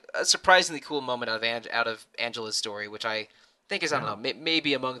surprisingly cool moment out of Angela's story, which I think is, I don't know,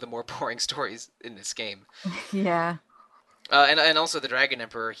 maybe among the more boring stories in this game. Yeah. And also the Dragon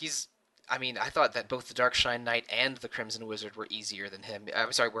Emperor, I thought that both the Darkshine Knight and the Crimson Wizard were easier than him.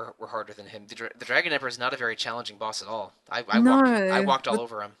 I'm sorry, were harder than him. The Dragon Emperor is not a very challenging boss at all. I walked all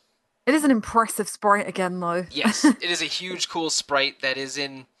over him. It is an impressive sprite again, though. Yes, it is a huge, cool sprite that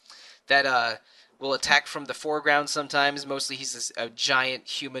will attack from the foreground sometimes. Mostly he's a giant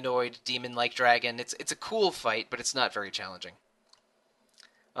humanoid demon-like dragon. It's a cool fight, but it's not very challenging.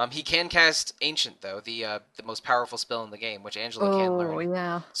 He can cast Ancient, though, the most powerful spell in the game, which Angela can learn. Oh,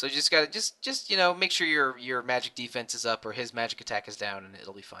 yeah. So you just gotta just make sure your magic defense is up or his magic attack is down, and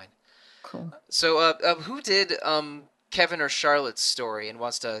it'll be fine. Cool. So who did Kevin or Charlotte's story and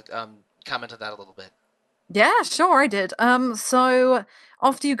wants to comment on that a little bit? Yeah, sure, I did. So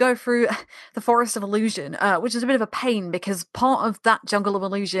after you go through the Forest of Illusion, which is a bit of a pain because part of that Jungle of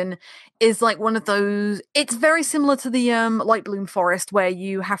Illusion is like one of those. It's very similar to the Light Bloom Forest, where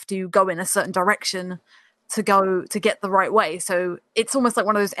you have to go in a certain direction to get the right way. So it's almost like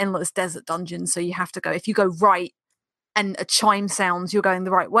one of those endless desert dungeons. So you have to go. If you go right and a chime sounds, you're going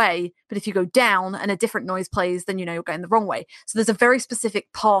the right way. But if you go down and a different noise plays, then you know you're going the wrong way. So there's a very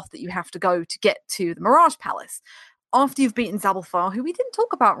specific path that you have to go to get to the Mirage Palace. After you've beaten Zabulfar, who we didn't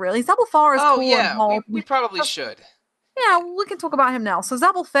talk about really. Zabulfar is cool. Yeah, we probably should. Yeah, we can talk about him now. So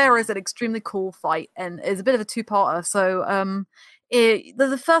Zabulfar is an extremely cool fight and is a bit of a two-parter. So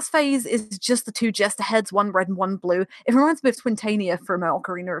the first phase is just the two Jester heads, one red and one blue. It reminds me of Twintania from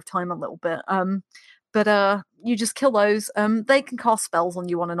Ocarina of Time a little bit. But you just kill those. They can cast spells on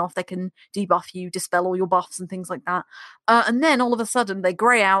you on and off. They can debuff you, dispel all your buffs and things like that. And then all of a sudden they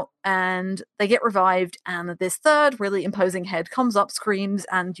grey out and they get revived. And this third really imposing head comes up, screams,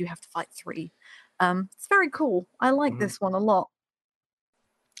 and you have to fight three. It's very cool. I like this one a lot.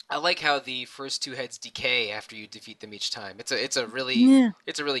 I like how the first two heads decay after you defeat them each time. It's a really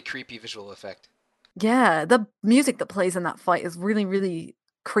creepy visual effect. Yeah, the music that plays in that fight is really, really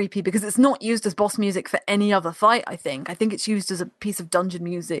creepy because it's not used as boss music for any other fight. I think it's used as a piece of dungeon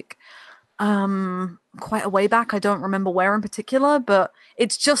music quite a way back. I don't remember where in particular, but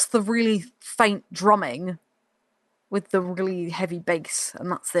it's just the really faint drumming with the really heavy bass, and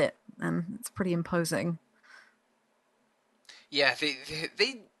that's it, and it's pretty imposing. Yeah,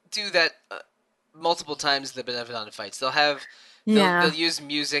 they do that multiple times in the Benevolent fights. They'll use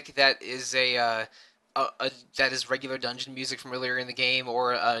music that is that is regular dungeon music from earlier in the game,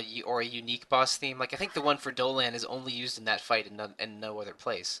 or a unique boss theme. Like I think the one for Dolan is only used in that fight and no other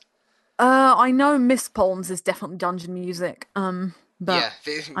place. I know Mistpalms is definitely dungeon music. But yeah,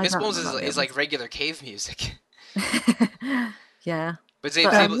 Mistpalms is like regular cave music. Yeah, but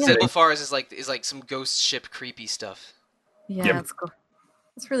Zabulfar is like some ghost ship creepy stuff. Yeah, That's cool.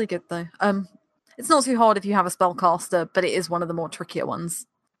 It's really good though. It's not too hard if you have a spellcaster, but it is one of the more trickier ones.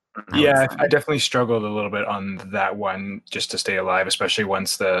 Yeah, I definitely struggled a little bit on that one just to stay alive, especially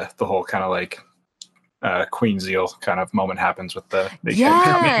once the whole kind of like Queen Zeal kind of moment happens with the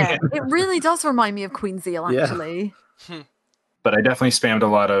it really does remind me of Queen Zeal actually. Yeah. But I definitely spammed a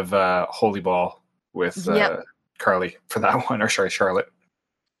lot of Holy Ball with Carly for that one, or sorry, Charlotte.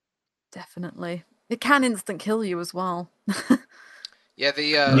 Definitely. It can instant kill you as well. Yeah,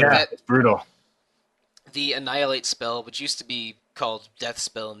 it's brutal. The Annihilate spell, which used to be called Death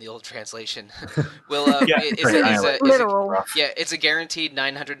Spell in the old translation, it's a guaranteed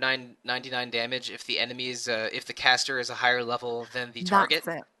 999 damage if the caster is a higher level than the target.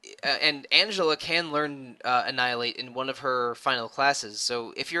 and Angela can learn Annihilate in one of her final classes.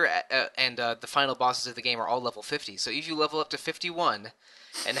 So if you're the final bosses of the game are all level 50. So if you level up to 51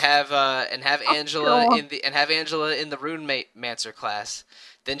 and have Angela in the Rune Mancer class,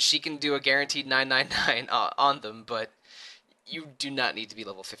 then she can do a guaranteed 999 on them. But you do not need to be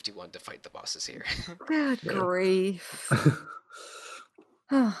level 51 to fight the bosses here. Good grief.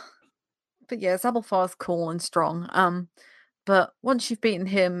 But yeah, Zabulfar's cool and strong. But once you've beaten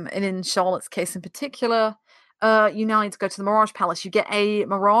him, and in Charlotte's case in particular, you now need to go to the Mirage Palace. You get a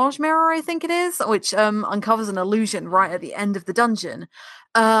Mirage Mirror, I think it is, which uncovers an illusion right at the end of the dungeon,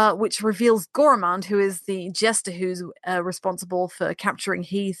 which reveals Goramond, who is the jester who's responsible for capturing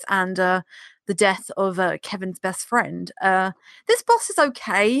Heath and the death of Kevin's best friend. This boss is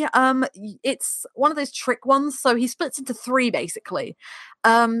okay. It's one of those trick ones, so he splits into 3, basically.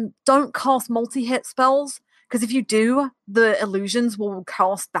 Don't cast multi-hit spells, because if you do, the illusions will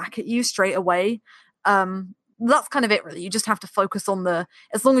cast back at you straight away. That's kind of it, really. You just have to focus on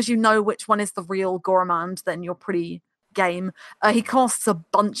as long as you know which one is the real Goramond, then you're pretty game. He casts a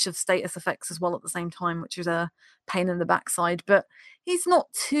bunch of status effects as well at the same time, which is a pain in the backside, but he's not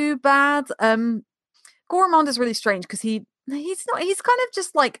too bad. Goramond is really strange because he's kind of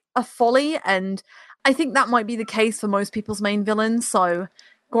just like a folly, and I think that might be the case for most people's main villains. So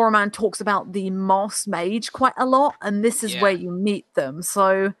Goramond talks about the Masked Mage quite a lot, and this is where you meet them.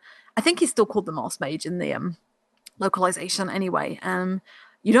 So I think he's still called the Masked Mage in the localization anyway.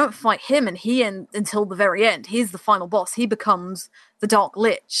 You don't fight him until the very end. He's the final boss. He becomes the Dark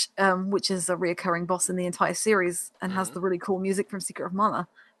Lich, which is a reoccurring boss in the entire series and has the really cool music from Secret of Mana.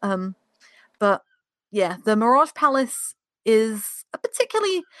 But yeah, the Mirage Palace is it's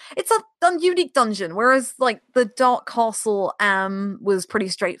a unique dungeon, whereas like the Dark Castle was pretty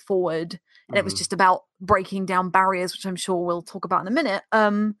straightforward, and it was just about breaking down barriers, which I'm sure we'll talk about in a minute.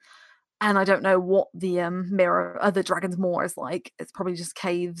 And I don't know what the the Dragon's Maw is like. It's probably just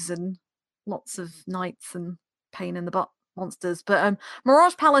caves and lots of knights and pain in the butt monsters. But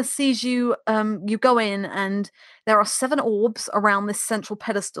Mirage Palace sees you go in, and there are 7 orbs around this central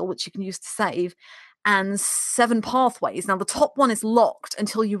pedestal which you can use to save, and 7 pathways. Now the top one is locked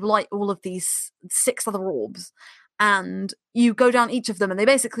until you light all of these 6 other orbs, and you go down each of them, and they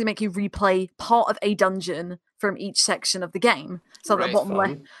basically make you replay part of a dungeon from each section of the game. So the bottom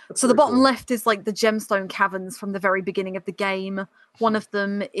left, left is like the gemstone caverns from the very beginning of the game. One of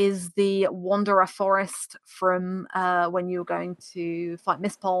them is the Wanderer Forest from when you're going to fight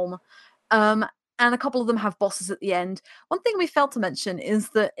Mistpalm. And a couple of them have bosses at the end. One thing we failed to mention is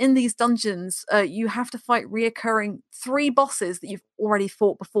that in these dungeons, you have to fight reoccurring 3 bosses that you've already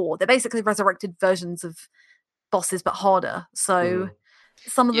fought before. They're basically resurrected versions of bosses, but harder. So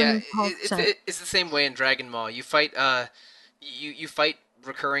some of them it's the same way in Dragon Maw. You fight you fight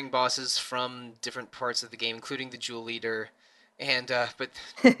recurring bosses from different parts of the game, including the Jewel Eater, and but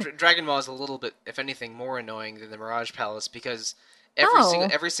Dragon Maw is a little bit, if anything, more annoying than the Mirage Palace, because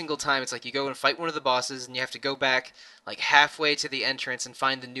every single time it's like you go and fight one of the bosses, and you have to go back like halfway to the entrance and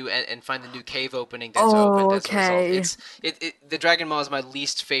find the new cave opening that's opened as a result. The Dragon Maw is my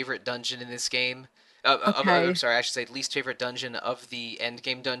least favorite dungeon in this game. I'm sorry, I should say least favorite dungeon of the end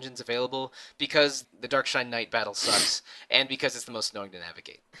game dungeons available, because the Darkshine Knight battle sucks, and because it's the most annoying to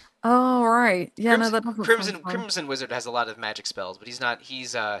navigate. Oh, right. Yeah, that doesn't Crimson Wizard has a lot of magic spells, but he's not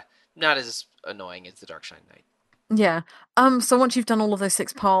as annoying as the Darkshine Knight. Yeah. So once you've done all of those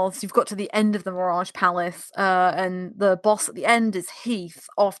 6 paths, you've got to the end of the Mirage Palace, and the boss at the end is Heath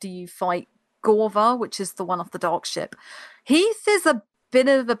after you fight Gorva, which is the one off the Dark Ship. Heath is a bit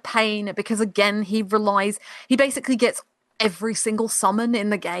of a pain because, again, he basically gets every single summon in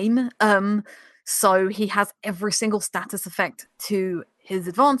the game. So he has every single status effect to his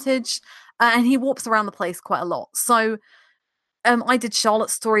advantage, and he warps around the place quite a lot. So I did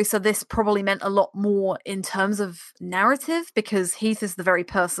Charlotte's story, so this probably meant a lot more in terms of narrative, because Heath is the very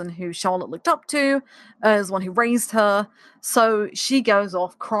person who Charlotte looked up to, as one who raised her. So she goes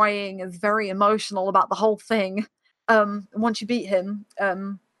off crying, is very emotional about the whole thing. Once you beat him,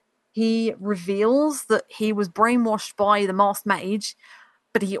 he reveals that he was brainwashed by the Masked Mage,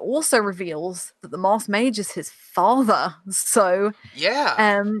 but he also reveals that the Masked Mage is his father. So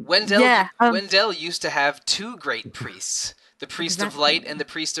Wendell used to have 2 great priests, the Priest of Light and the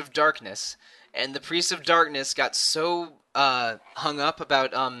Priest of Darkness, and the Priest of Darkness got so hung up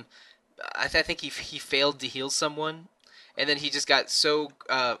about I think he failed to heal someone, and then he just got so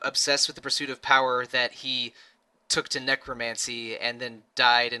obsessed with the pursuit of power that he took to necromancy and then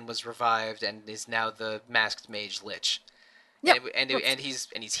died and was revived and is now the Masked Mage Lich. Yep. And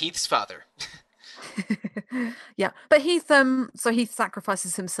he's Heath's father. Yeah, but Heath so Heath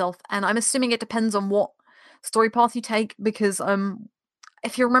sacrifices himself, and I'm assuming it depends on what story path you take, because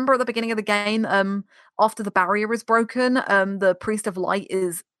if you remember at the beginning of the game, after the barrier is broken, the Priest of Light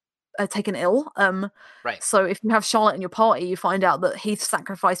is taken ill. Right. So if you have Charlotte in your party, you find out that Heath's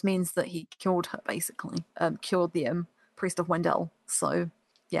sacrifice means that he killed her, basically, killed the Priest of Wendell. So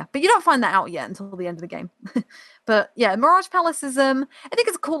yeah, but you don't find that out yet until the end of the game. But yeah, Mirage Palace is I think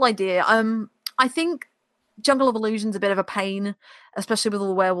it's a cool idea. I think Jungle of Illusion's a bit of a pain, especially with all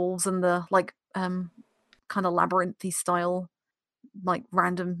the werewolves and the kind of labyrinthy style, like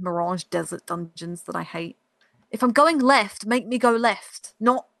random Mirage desert dungeons that I hate. If I'm going left, make me go left,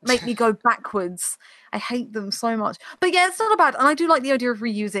 not make me go backwards. I hate them so much. But yeah, it's not bad, and I do like the idea of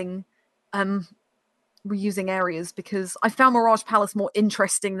reusing areas, because I found Mirage Palace more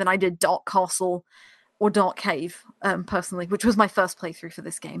interesting than I did Dark Castle or Dark Cave, personally, which was my first playthrough for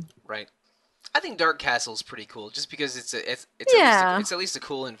this game. Right. I think Dark Castle's pretty cool, just because it's at least a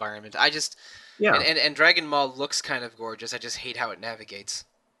cool environment. And Dragon Maw looks kind of gorgeous. I just hate how it navigates.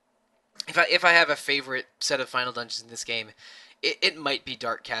 If I have a favorite set of final dungeons in this game, it might be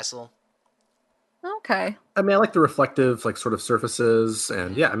Dark Castle. Okay. I mean, I like the reflective, like, sort of surfaces,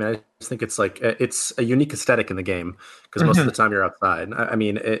 and yeah, I mean, I just think it's like it's a unique aesthetic in the game, because most of the time you're outside. I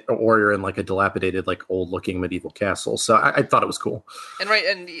mean, or you're in like a dilapidated, like, old-looking medieval castle. So I thought it was cool.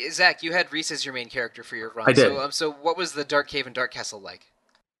 And Zach, you had Reese as your main character for your run. I did. So what was the Dark Cave and Dark Castle like?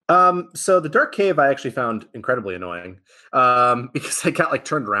 So the Dark Cave I actually found incredibly annoying, because I got, like,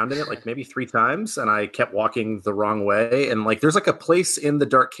 turned around in it like maybe 3 times, and I kept walking the wrong way. And, like, there's like a place in the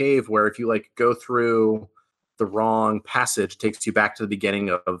Dark Cave where if you, like, go through the wrong passage, it takes you back to the beginning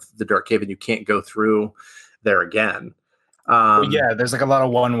of the Dark Cave, and you can't go through there again. Yeah, there's like a lot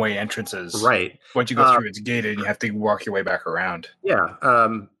of one-way entrances. Right. Once you go through, it's gated, and you have to walk your way back around. Yeah.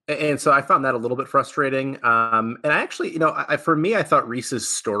 And so I found that a little bit frustrating. And I actually, for me, I thought Reese's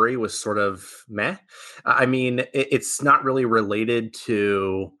story was sort of meh. I mean, it's not really related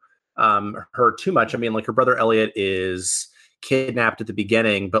to her too much. I mean, like, her brother Elliot is kidnapped at the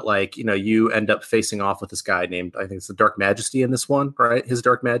beginning, but, like, you end up facing off with this guy named, I think it's the Dark Majesty in this one, right? His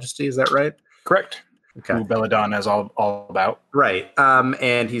Dark Majesty, is that right? Correct. Okay. Who Belladonna is all about. Right.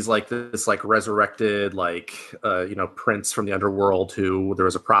 And he's like this, like, resurrected, like, prince from the underworld who there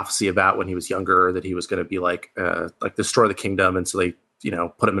was a prophecy about when he was younger that he was going to be like destroy the kingdom. And so they,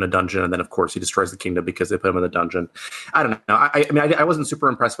 put him in a dungeon. And then, of course, he destroys the kingdom because they put him in the dungeon. I don't know. I mean, I wasn't super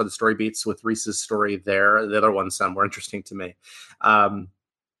impressed by the story beats with Reese's story there. The other ones sound more interesting to me.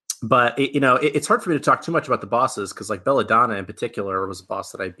 But it's hard for me to talk too much about the bosses, because, like, Belladonna in particular was a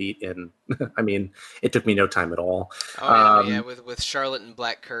boss that I beat in. I mean, it took me no time at all. With Charlotte and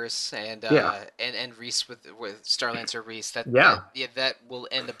Black Curse and Reese with Starlancer Reese. That will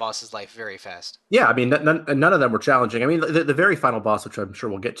end the boss's life very fast. Yeah, I mean, none of them were challenging. I mean, the very final boss, which I'm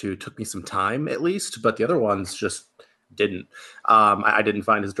sure we'll get to, took me some time at least, but the other ones just didn't. I didn't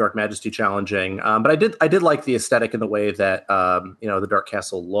find his Dark Majesty challenging, but I did like the aesthetic and the way that the Dark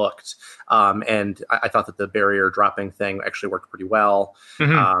Castle looked, and I thought that the barrier dropping thing actually worked pretty well.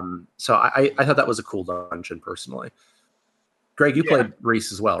 So I thought that was a cool dungeon personally. Greg, you played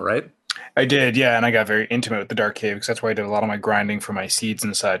Reese as well, right? I did, yeah, and I got very intimate with the Dark Cave, because that's where I did a lot of my grinding for my seeds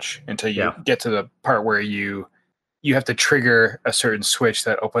and such, until you get to the part where you have to trigger a certain switch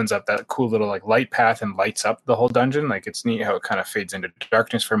that opens up that cool little, like, light path and lights up the whole dungeon. Like, it's neat how it kind of fades into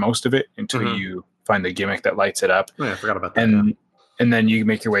darkness for most of it until you find the gimmick that lights it up. Oh, yeah, I forgot about that. And then you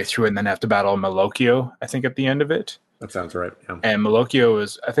make your way through and then have to battle Malocchio, I think, at the end of it. That sounds right. Yeah. And Malocchio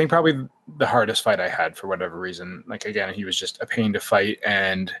was, I think, probably the hardest fight I had for whatever reason. Like, again, he was just a pain to fight,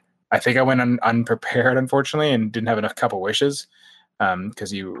 and I think I went unprepared, unfortunately, and didn't have enough Cup of Wishes,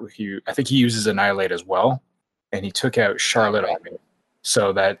 because I think he uses Annihilate as well. And he took out Charlotte on me.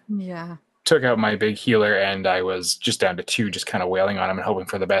 So that took out my big healer, and I was just down to 2, just kind of wailing on him and hoping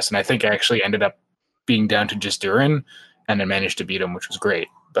for the best. And I think I actually ended up being down to just Durin, and then managed to beat him, which was great.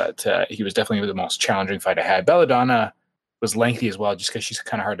 But he was definitely the most challenging fight I had. Belladonna was lengthy as well, just because she's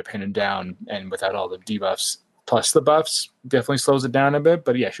kind of hard to pin him down, and without all the debuffs plus the buffs, definitely slows it down a bit.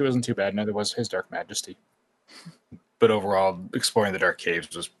 But yeah, she wasn't too bad. Neither was his Dark Majesty. But overall, exploring the Dark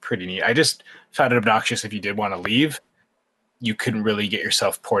Caves was pretty neat. I just found it obnoxious if you did want to leave, you couldn't really get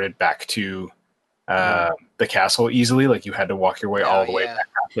yourself ported back to the castle easily. Like, you had to walk your way all the way back.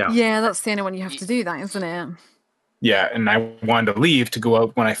 Yeah, that's the only one you have to do that, isn't it? Yeah, and I wanted to leave to go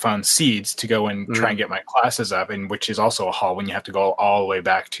out when I found seeds to go and try and get my classes up, and which is also a haul when you have to go all the way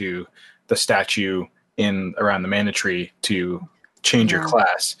back to the statue around the Mana Tree to change your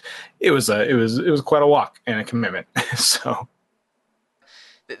class. It was quite a walk and a commitment. So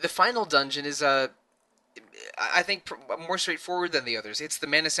the final dungeon is I think more straightforward than the others. It's the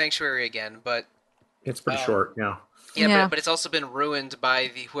Mana Sanctuary again, but it's pretty short. Yeah. Yeah, but it's also been ruined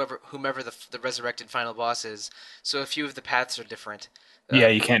by whomever the resurrected final boss is. So a few of the paths are different. Yeah,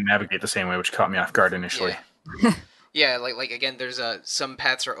 you can't navigate the same way, which caught me off guard initially. Yeah. Yeah, like again, there's some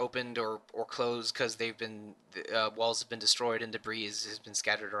paths are opened or closed because they've been walls have been destroyed and debris has been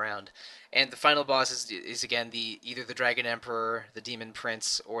scattered around. And the final boss is again either the Dragon Emperor, the Demon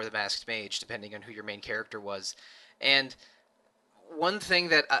Prince, or the Masked Mage, depending on who your main character was. And one thing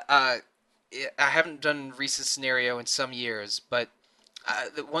that I haven't done Reese's scenario in some years, but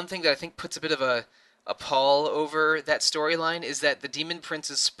the one thing that I think puts a bit of a pall over that storyline is that the Demon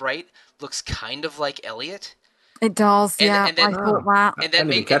Prince's sprite looks kind of like Elliot. It does, I thought that. And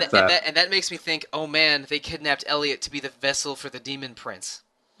that makes me think, oh man, they kidnapped Elliot to be the vessel for the Demon Prince.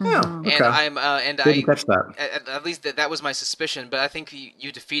 Yeah, and didn't catch that. At least that was my suspicion. But I think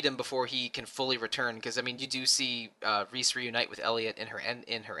you defeat him before he can fully return, because I mean you do see Reese reunite with Elliot in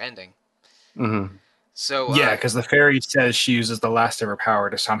her ending. Mm-hmm. So yeah, because the fairy says she uses the last of her power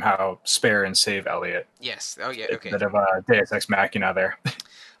to somehow spare and save Elliot. Yes. Oh yeah. Okay. A bit of a Deus Ex Machina there.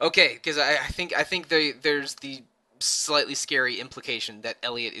 Okay, because I think there's the slightly scary implication that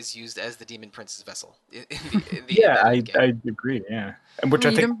Elliot is used as the Demon Prince's vessel. I agree. Yeah, and which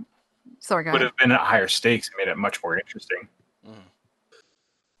I think would have been at higher stakes and made it much more interesting.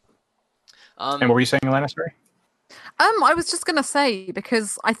 And what were you saying, Elena? Sorry. I was just going to say,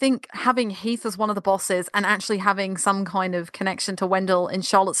 because I think having Heath as one of the bosses and actually having some kind of connection to Wendell in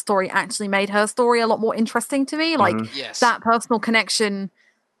Charlotte's story actually made her story a lot more interesting to me. Like, that personal connection.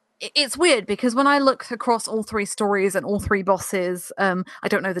 It's weird because when I look across all three stories and all three bosses, I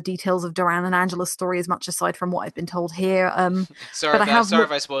don't know the details of Duran and Angela's story as much aside from what I've been told here. Sorry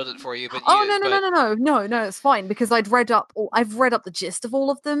if I spoiled it for you. But no, it's fine because I've read up the gist of all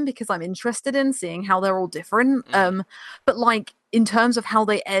of them because I'm interested in seeing how they're all different. But like in terms of how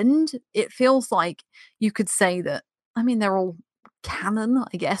they end, it feels like you could say that. I mean, they're all canon,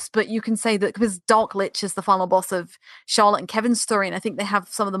 I guess, but you can say that because Dark Lich is the final boss of Charlotte and Kevin's story, and I think they have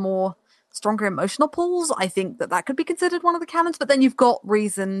some of the more stronger emotional pulls. I think that could be considered one of the canons. But then you've got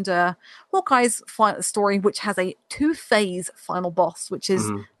Reese and Hawkeye's story, which has a 2-phase final boss, which is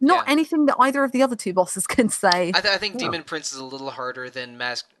not anything that either of the other two bosses can say. I think Demon Prince is a little harder than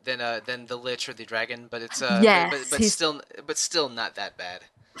the Lich or the Dragon, but it's but still not that bad.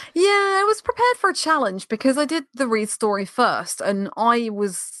 Yeah, I was prepared for a challenge because I did the Reese story first, and I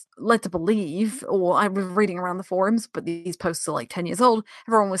was led to believe, or I was reading around the forums, but these posts are like 10 years old,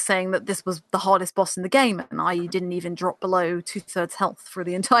 everyone was saying that this was the hardest boss in the game, and I didn't even drop below 2/3 health for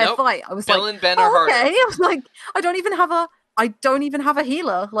the entire fight. I was Bill and Ben are harder. I was like, I don't even have a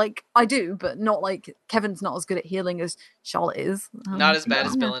healer. Like, I do, but not like Kevin's not as good at healing as Charlotte is. Not as bad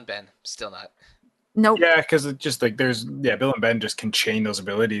as Bill and Ben. Still not. Nope. Yeah, because it just like Bill and Ben just can chain those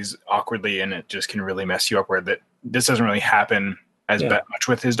abilities awkwardly, and it just can really mess you up. Where this doesn't really happen as much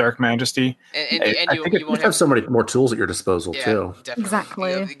with his Dark Majesty. And you won't have so many more tools at your disposal too.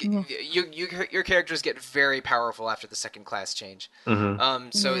 Definitely. Exactly. Your characters get very powerful after the second class change.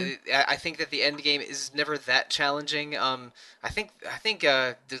 I think that the end game is never that challenging. I think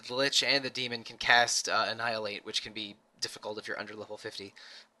the Lich and the Demon can cast Annihilate, which can be difficult if you're under level 50.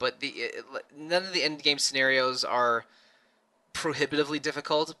 But none of the end game scenarios are prohibitively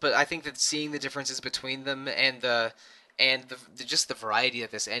difficult. But I think that seeing the differences between them and just the variety that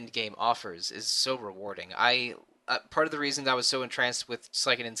this end game offers is so rewarding. Part of the reason I was so entranced with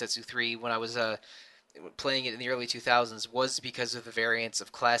Seiken Densetsu 3 when I was playing it in the early 2000s was because of the variance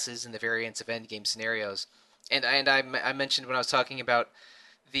of classes and the variance of end game scenarios. And I mentioned when I was talking about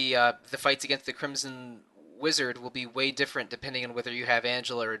the fights against the Crimson Wizard will be way different depending on whether you have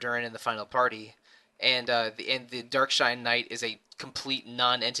Angela or Duran in the final party, and the Darkshine Knight is a complete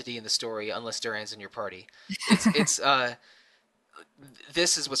non-entity in the story unless Duran's in your party.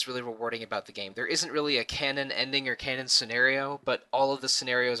 This is what's really rewarding about the game. There isn't really a canon ending or canon scenario, but all of the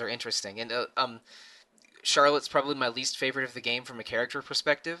scenarios are interesting. And Charlotte's probably my least favorite of the game from a character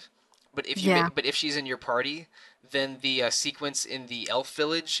perspective. But if she's in your party, then the sequence in the Elf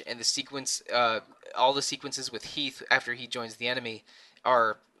Village and the sequence, all the sequences with Heath after he joins the enemy,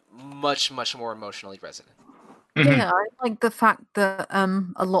 are much more emotionally resonant. Yeah, I like the fact that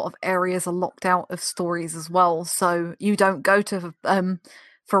a lot of areas are locked out of stories as well. So you don't go to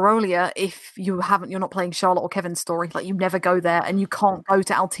Ferolia if you're not playing Charlotte or Kevin's story. Like, you never go there, and you can't go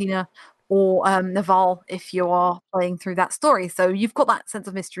to Altina or Naval if you are playing through that story. So you've got that sense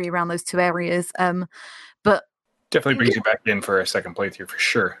of mystery around those two areas. But definitely brings you back in for a second playthrough for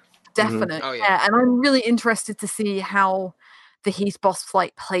sure. Definitely. And I'm really interested to see how the Heath boss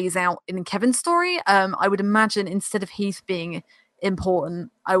fight plays out in Kevin's story. I would imagine instead of Heath being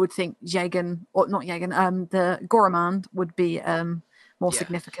important, I would think Jagen, or not Jagen, the Goromand would be more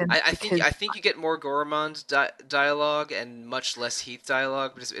significant. I think you get more Goromand dialogue and much less Heath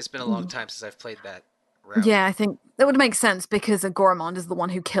dialogue, but it's been a long time since I've played that route. Yeah, I think that would make sense because Goromand is the one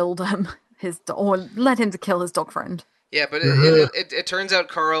who killed or led him to kill his dog friend. Yeah, but it turns out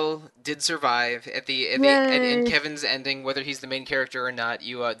Carl did survive in Kevin's ending. Whether he's the main character or not,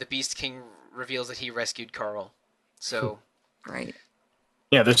 the Beast King reveals that he rescued Carl. So great.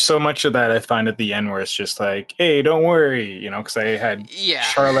 Yeah, there's so much of that I find at the end where it's just like, hey, don't worry, because I had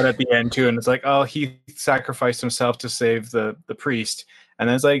Charlotte at the end too, and it's like, oh, he sacrificed himself to save the priest. And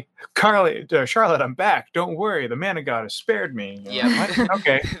then it's like, Charlotte, I'm back. Don't worry, the mana goddess spared me. Yeah.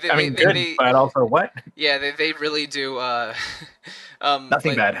 Okay. But also what? Yeah, they really do.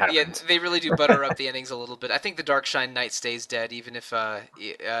 Nothing bad happens. Yeah, they really do butter up the endings a little bit. I think the Darkshine Knight stays dead, even if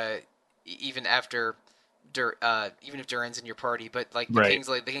Duran's in your party. But like the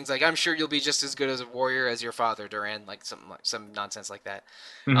king's like, I'm sure you'll be just as good as a warrior as your father, Duran. Like some nonsense like that.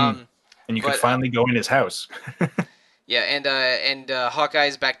 Mm-hmm. And you can finally go in his house. Yeah, and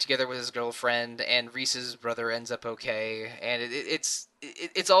Hawkeye's back together with his girlfriend, and Reese's brother ends up okay, and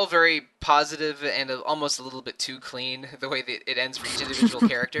it's all very positive and almost a little bit too clean the way that it ends for each individual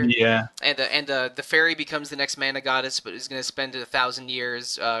character. Yeah, and the fairy becomes the next mana goddess, but is going to spend 1,000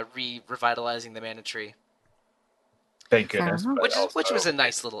 years revitalizing the mana tree. Thank goodness. Which was a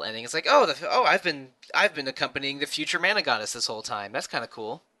nice little ending. It's like, I've been accompanying the future mana goddess this whole time. That's kind of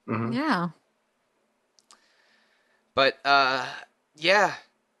cool. Mm-hmm. Yeah. But,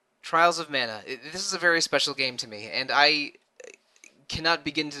 Trials of Mana. This is a very special game to me, and I cannot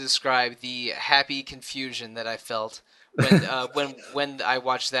begin to describe the happy confusion that I felt when I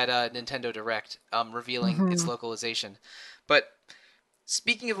watched that Nintendo Direct revealing its localization. But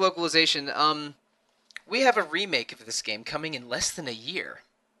speaking of localization, we have a remake of this game coming in less than a year.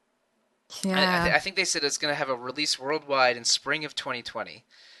 Yeah. I think they said it's going to have a release worldwide in spring of 2020.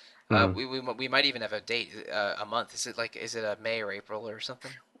 We might even have a date, a month. Is it a May or April or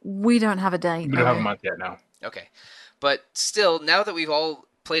something? We don't have a date. We don't have a month yet, no. Okay. But still, now that we've all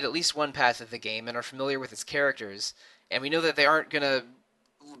played at least one path of the game and are familiar with its characters, and we know that they aren't going to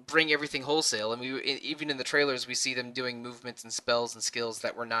bring everything wholesale, and even in the trailers we see them doing movements and spells and skills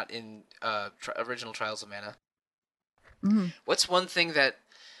that were not in original Trials of Mana. Mm-hmm. What's one thing that,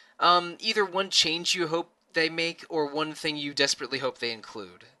 either one change you hope they make, or one thing you desperately hope they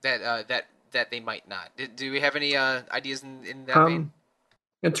include that they might not? Do we have any ideas in that vein?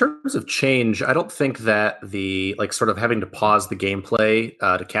 In terms of change, I don't think that the sort of having to pause the gameplay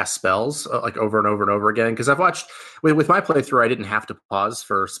to cast spells over and over and over again, because I've watched with my playthrough, I didn't have to pause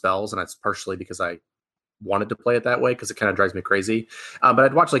for spells, and that's partially because I wanted to play it that way because it kind of drives me crazy. But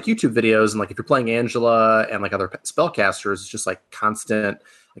I'd watch YouTube videos, and if you're playing Angela and other spellcasters, it's just constant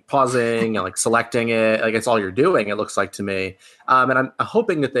pausing and selecting it, it's all you're doing, it looks like to me. And I'm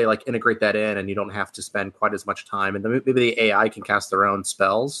hoping that they integrate that in, and you don't have to spend quite as much time, and maybe the AI can cast their own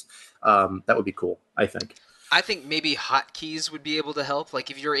spells. That would be cool, I think. I think maybe hotkeys would be able to help.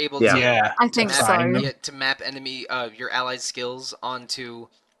 If you're able to, I think to map enemy your allied skills onto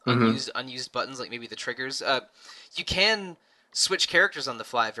unused buttons, maybe the triggers. You can switch characters on the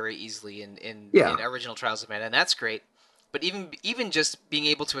fly very easily in original Trials of Mana, and that's great. But even just being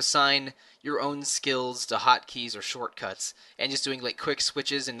able to assign your own skills to hotkeys or shortcuts, and just doing quick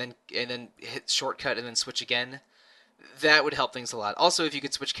switches and then hit shortcut and then switch again, that would help things a lot. Also, if you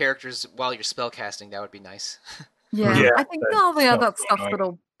could switch characters while you're spellcasting, that would be nice. Yeah, I think that's stuff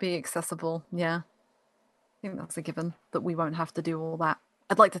that'll be accessible. Yeah, I think that's a given that we won't have to do all that.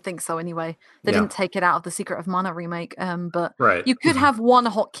 I'd like to think so anyway. They didn't take it out of the Secret of Mana remake, but you could have one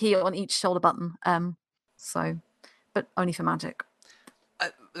hotkey on each shoulder button. But only for magic.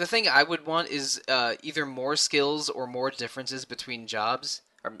 The thing I would want is either more skills or more differences between jobs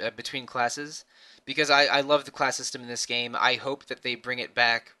or between classes, because I love the class system in this game. I hope that they bring it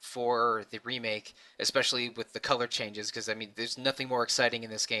back for the remake, especially with the color changes, because there's nothing more exciting in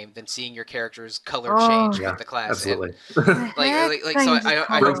this game than seeing your character's color change with the class. Absolutely. So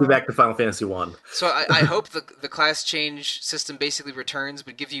I brings me back to Final Fantasy 1. So I hope the class change system basically returns,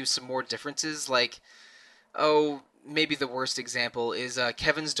 but give you some more differences. Maybe the worst example is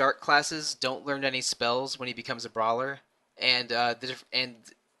Kevin's dark classes don't learn any spells when he becomes a brawler, and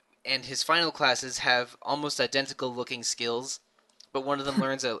his final classes have almost identical looking skills, but one of them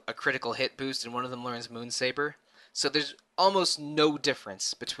learns a critical hit boost and one of them learns Moonsaber. So there's almost no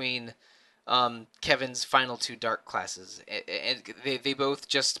difference between Kevin's final two dark classes, and they both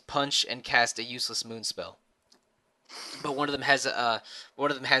just punch and cast a useless moon spell. but one of them has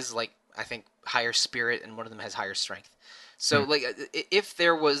like I think higher spirit, and one of them has higher strength. So like if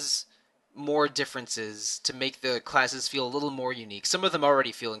there was more differences to make the classes feel a little more unique. Some of them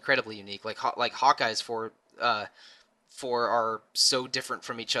already feel incredibly unique, like Hawkeye's four are so different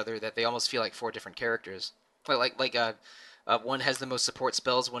from each other that they almost feel like four different characters. One has the most support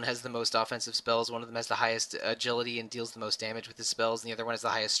spells, one has the most offensive spells, one of them has the highest agility and deals the most damage with his spells, and the other one has the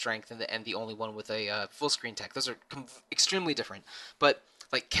highest strength and the only one with a full screen tech. Those are extremely different. But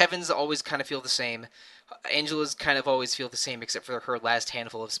like Kevin's always kind of feel the same. Angela's kind of always feel the same except for her last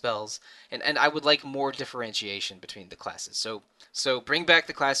handful of spells. And I would like more differentiation between the classes. So bring back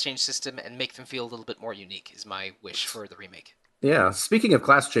the class change system and make them feel a little bit more unique is my wish for the remake. Yeah, speaking of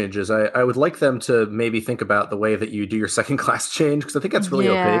class changes, I would like them to maybe think about the way that you do your second class change, because I think that's really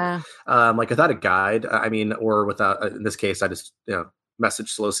opaque. Like without a guide, I mean, or without, in this case, I just,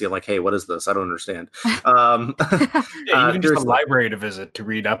 message Celosia like, hey, what is this? I don't understand. Even just a library to visit to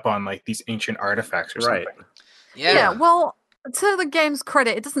read up on like these ancient artifacts or something. Yeah, well, to the game's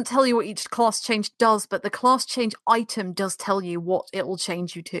credit, it doesn't tell you what each class change does, but the class change item does tell you what it will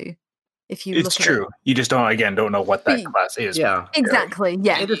change you to. If you it's true. You just don't know what that class is. Yeah, exactly.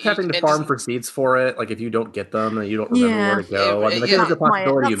 Yeah, and just having to farm for seeds for it. Like if you don't get them, and you don't remember where to go. I mean, there's a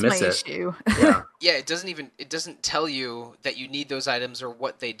possibility you miss it. Yeah, yeah. It doesn't tell you that you need those items or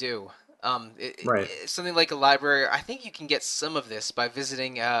what they do. Something like a library. I think you can get some of this by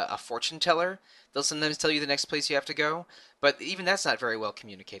visiting a fortune teller. They'll sometimes tell you the next place you have to go, but even that's not very well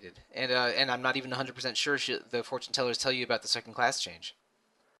communicated. And I'm not even 100% sure the fortune tellers tell you about the second class change.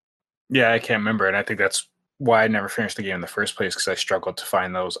 Yeah, I can't remember, and I think that's why I never finished the game in the first place, because I struggled to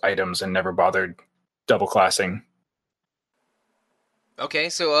find those items and never bothered double classing. Okay,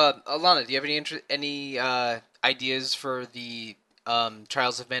 so Alana, do you have any ideas for the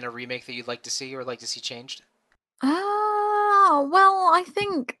Trials of Mana remake that you'd like to see or like to see changed? Well, I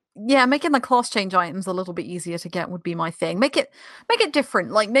think making the class change items a little bit easier to get would be my thing. Make it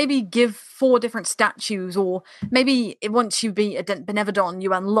different. Like maybe give 4 different statues, or maybe once you beat a Benevodon,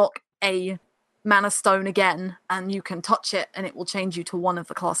 you unlock a Mana Stone again, and you can touch it, and it will change you to one of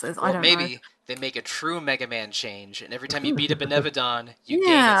the classes. Well, I don't know. Maybe they make a true Mega Man change, and every time you beat a Benevodon, you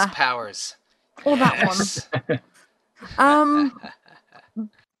gain its powers. Or that one.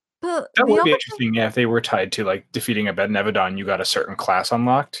 But that would be interesting, if they were tied to like defeating a Benevodon, you got a certain class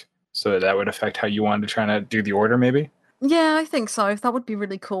unlocked, so that would affect how you wanted to try to do the order, maybe. Yeah, I think so. That would be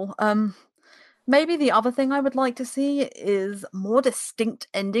really cool. Maybe the other thing I would like to see is more distinct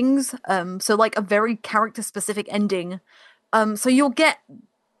endings. So like a very character-specific ending. So you'll get,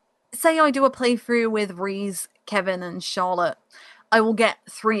 say I do a playthrough with Rhys, Kevin, and Charlotte, I will get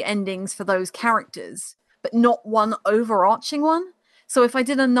 3 endings for those characters, but not one overarching one. So if I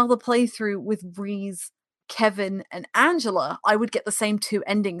did another playthrough with Rhys, Kevin, and Angela, I would get the same 2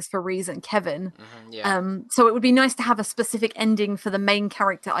 endings for Rhys and Kevin. So it would be nice to have a specific ending for the main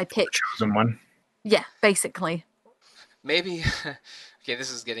character I picked. Chosen one. Yeah, basically. Maybe, okay, this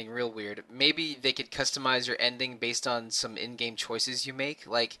is getting real weird. Maybe they could customize your ending based on some in-game choices you make.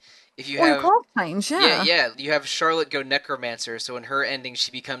 Like, if you have... change, yeah, you have Charlotte go Necromancer, so in her ending she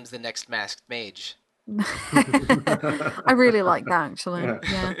becomes the next masked mage. I really like that, actually.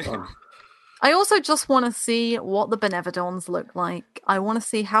 Yeah. I also just want to see what the Benevodons look like. I want to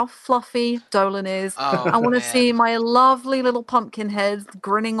see how fluffy Dolan is. I want to see my lovely little pumpkin head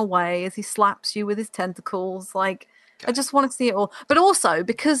grinning away as he slaps you with his tentacles. Like, I just want to see it all. But also,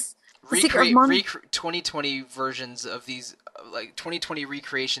 because the Secret of Mana... 2020 versions of these, like 2020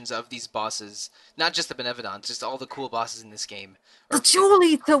 recreations of these bosses, not just the Benevodons, just all the cool bosses in this game. The Jewel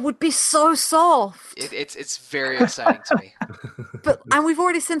Eater would be so soft. It's very exciting to me. And we've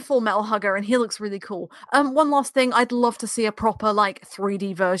already seen Full Metal Hugger, and he looks really cool. One last thing, I'd love to see a proper like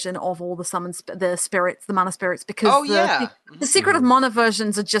 3D version of all the spirits, the mana spirits, because the Secret of Mana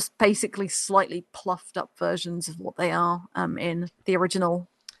versions are just basically slightly pluffed up versions of what they are in the original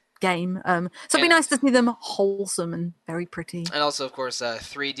game. So it'd be nice to see them wholesome and very pretty. And also, of course,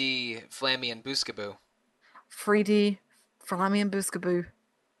 3D Flammy and Booskaboo. 3D Flammy and Booskaboo.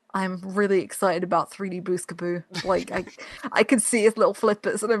 I'm really excited about 3D Booskaboo. Like, I can see his little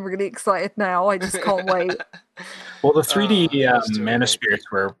flippers, and I'm really excited now. I just can't wait. Well, the 3D mana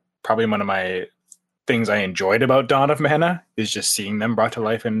spirits were probably one of my things I enjoyed about Dawn of Mana, is just seeing them brought to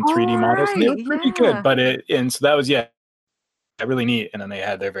life in 3D models. And they were pretty good, so that was, really neat. And then they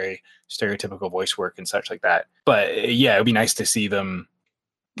had their very stereotypical voice work and such like that. But it would be nice to see them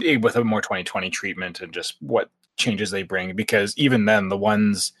with a more 2020 treatment and just what changes they bring, because even then the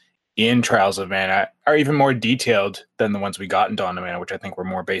ones in Trials of Mana are even more detailed than the ones we got in Dawn of Mana, which I think were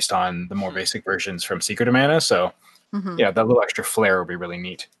more based on the more basic versions from Secret of Mana. So Mm-hmm. Yeah, that little extra flair would be really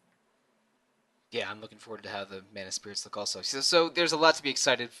neat. Yeah, I'm looking forward to how the Mana Spirits look also. So there's a lot to be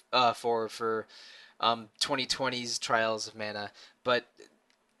excited for 2020's Trials of Mana, but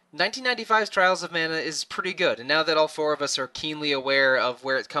 1995's Trials of Mana is pretty good, and now that all four of us are keenly aware of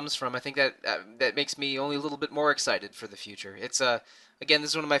where it comes from, I think that that makes me only a little bit more excited for the future. It's again, this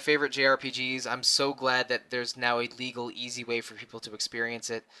is one of my favorite JRPGs. I'm so glad that there's now a legal, easy way for people to experience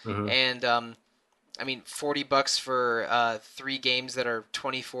it, and I mean, $40 for 3 games that are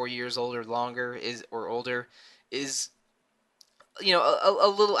 24 years old or longer is you know a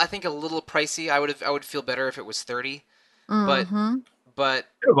little, I think, a little pricey. I would feel better if it was 30, but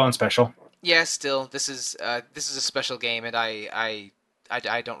Bone special. yeah, still this is a special game, and I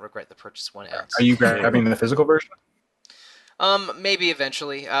don't regret the purchase one ounce. Are you grabbing the physical version? Maybe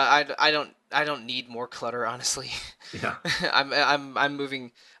eventually. I don't need more clutter, honestly. Yeah. I'm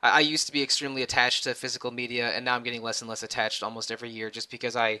moving. I used to be extremely attached to physical media, and now I'm getting less and less attached almost every year, just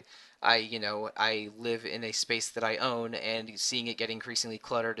because I live in a space that I own, and seeing it get increasingly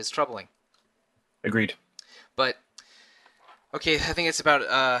cluttered is troubling. Agreed. But okay, I think it's about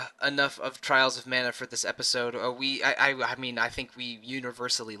enough of Trials of Mana for this episode. I mean, I think we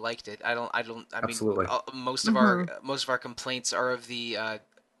universally liked it. I mean, Absolutely. Most of our complaints are of the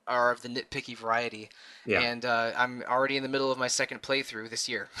nitpicky variety. Yeah. And I'm already in the middle of my second playthrough this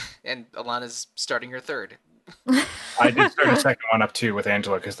year, and Alana's starting her third. I did start a second one up too with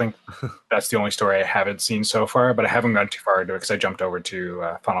Angela, because I think that's the only story I haven't seen so far, but I haven't gone too far into it because I jumped over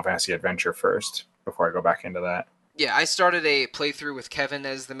to Final Fantasy Adventure first before I go back into that. Yeah, I started a playthrough with Kevin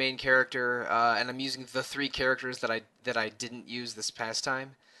as the main character, and I'm using the 3 characters that I didn't use this past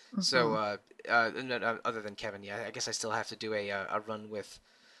time. So, no, other than Kevin, yeah, I guess I still have to do a run with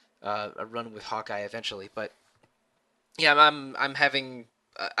Hawkeye eventually. But yeah, I'm having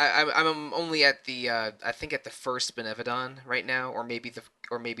I'm only at the I think at the first Benevodon right now, or maybe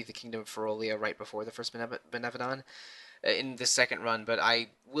the Kingdom of Ferolia right before the first Benevodon. In the second run, but I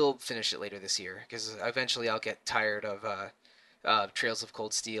will finish it later this year, because eventually I'll get tired of Trails of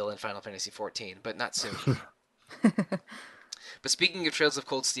Cold Steel and Final Fantasy XIV, but not soon. But speaking of Trails of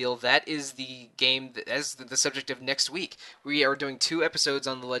Cold Steel, that is the game that is the subject of next week. We are doing 2 episodes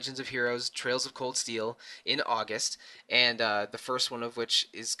on the Legends of Heroes Trails of Cold Steel in August, and the first one of which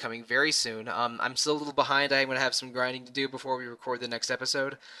is coming very soon. I'm still a little behind. I'm going to have some grinding to do before we record the next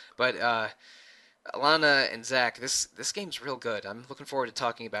episode, but Alana and Zach, this game's real good. I'm looking forward to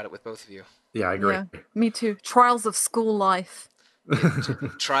talking about it with both of you. Yeah, I agree. Yeah, me too. Trials of School Life.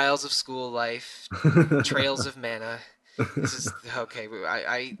 Trials of School Life. Trails of Mana. This is okay. We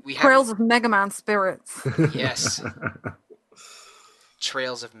have Trails of Mega Man Spirits. Yes.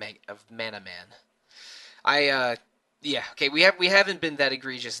 Trails of Mana Man. Yeah, okay, we haven't been that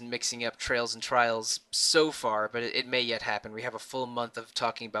egregious in mixing up Trails and Trials so far, but it may yet happen. We have a full month of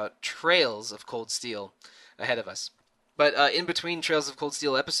talking about Trails of Cold Steel ahead of us. But in between Trails of Cold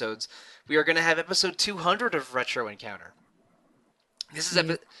Steel episodes, we are going to have episode 200 of Retro Encounter. This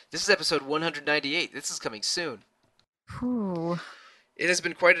is episode 198. This is coming soon. Ooh. It has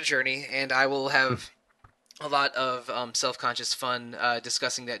been quite a journey, and I will have a lot of self-conscious fun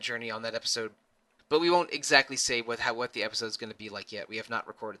discussing that journey on that episode. But we won't exactly say what the episode is going to be like yet. We have not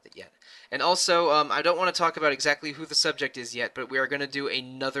recorded it yet. And also, I don't want to talk about exactly who the subject is yet, but we are going to do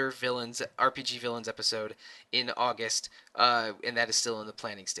another RPG Villains episode in August, and that is still in the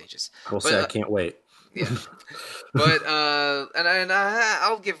planning stages. We'll say I can't wait. Yeah. But, and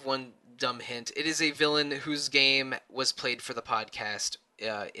I'll give one dumb hint. It is a villain whose game was played for the podcast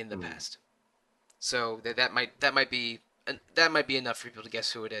in the past. So that might be enough for people to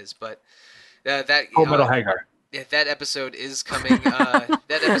guess who it is, but... Metal Hagar. Yeah, that episode is coming. That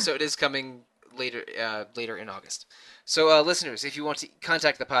episode is coming later in August. So, listeners, if you want to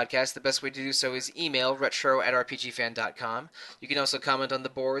contact the podcast, the best way to do so is email retro@rpgfan.com. You can also comment on the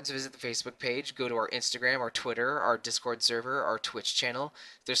boards, visit the Facebook page, go to our Instagram, our Twitter, our Discord server, our Twitch channel.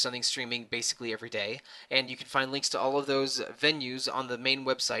 There's something streaming basically every day, and you can find links to all of those venues on the main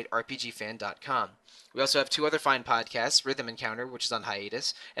website, rpgfan.com. We also have 2 other fine podcasts, Rhythm Encounter, which is on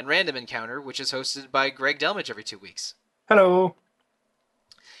hiatus, and Random Encounter, which is hosted by Greg Delmage every 2 weeks. Hello.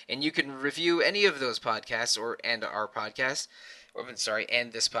 And you can review any of those podcasts and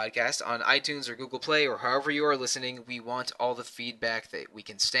this podcast on iTunes or Google Play or however you are listening. We want all the feedback that we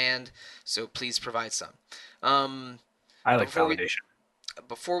can stand, so please provide some. I like validation.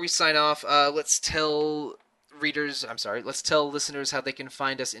 Before we sign off, let's tell listeners how they can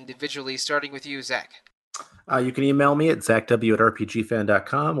find us individually, starting with you, Zach. You can email me at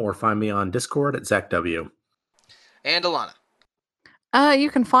zachw@rpgfan.com or find me on Discord at zachw. And Alana. You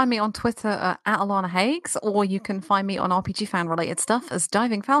can find me on Twitter at Alana Hagues, or you can find me on RPG fan related stuff as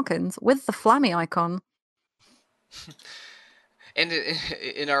Diving Falcons with the Flammy icon. And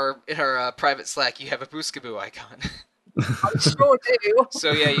in our private Slack, you have a Booskaboo icon. I sure do.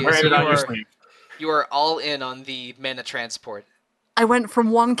 So yeah, you are all in on the mana transport. I went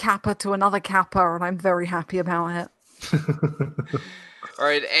from one Kappa to another Kappa, and I'm very happy about it. All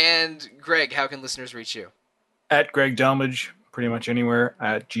right, and Greg, how can listeners reach you? At Greg Delmage, pretty much anywhere.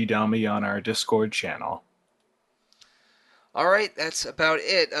 At GDelmy on our Discord channel. All right, that's about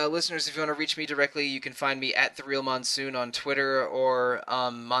it. Listeners, if you want to reach me directly, you can find me at The Real Monsoon on Twitter, or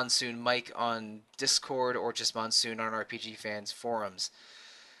Monsoon Mike on Discord, or just Monsoon on RPG Fans forums.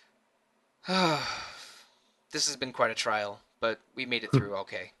 This has been quite a trial, but we made it through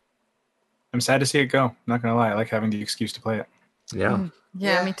okay. I'm sad to see it go. Not gonna lie, I like having the excuse to play it. Yeah.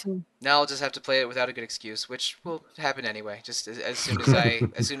 Yeah, me too. Now I'll just have to play it without a good excuse, which will happen anyway. Just as soon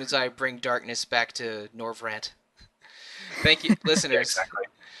as I bring darkness back to Norvrant. Thank you, listeners. Yeah, exactly.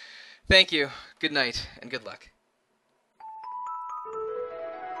 Thank you. Good night and good luck.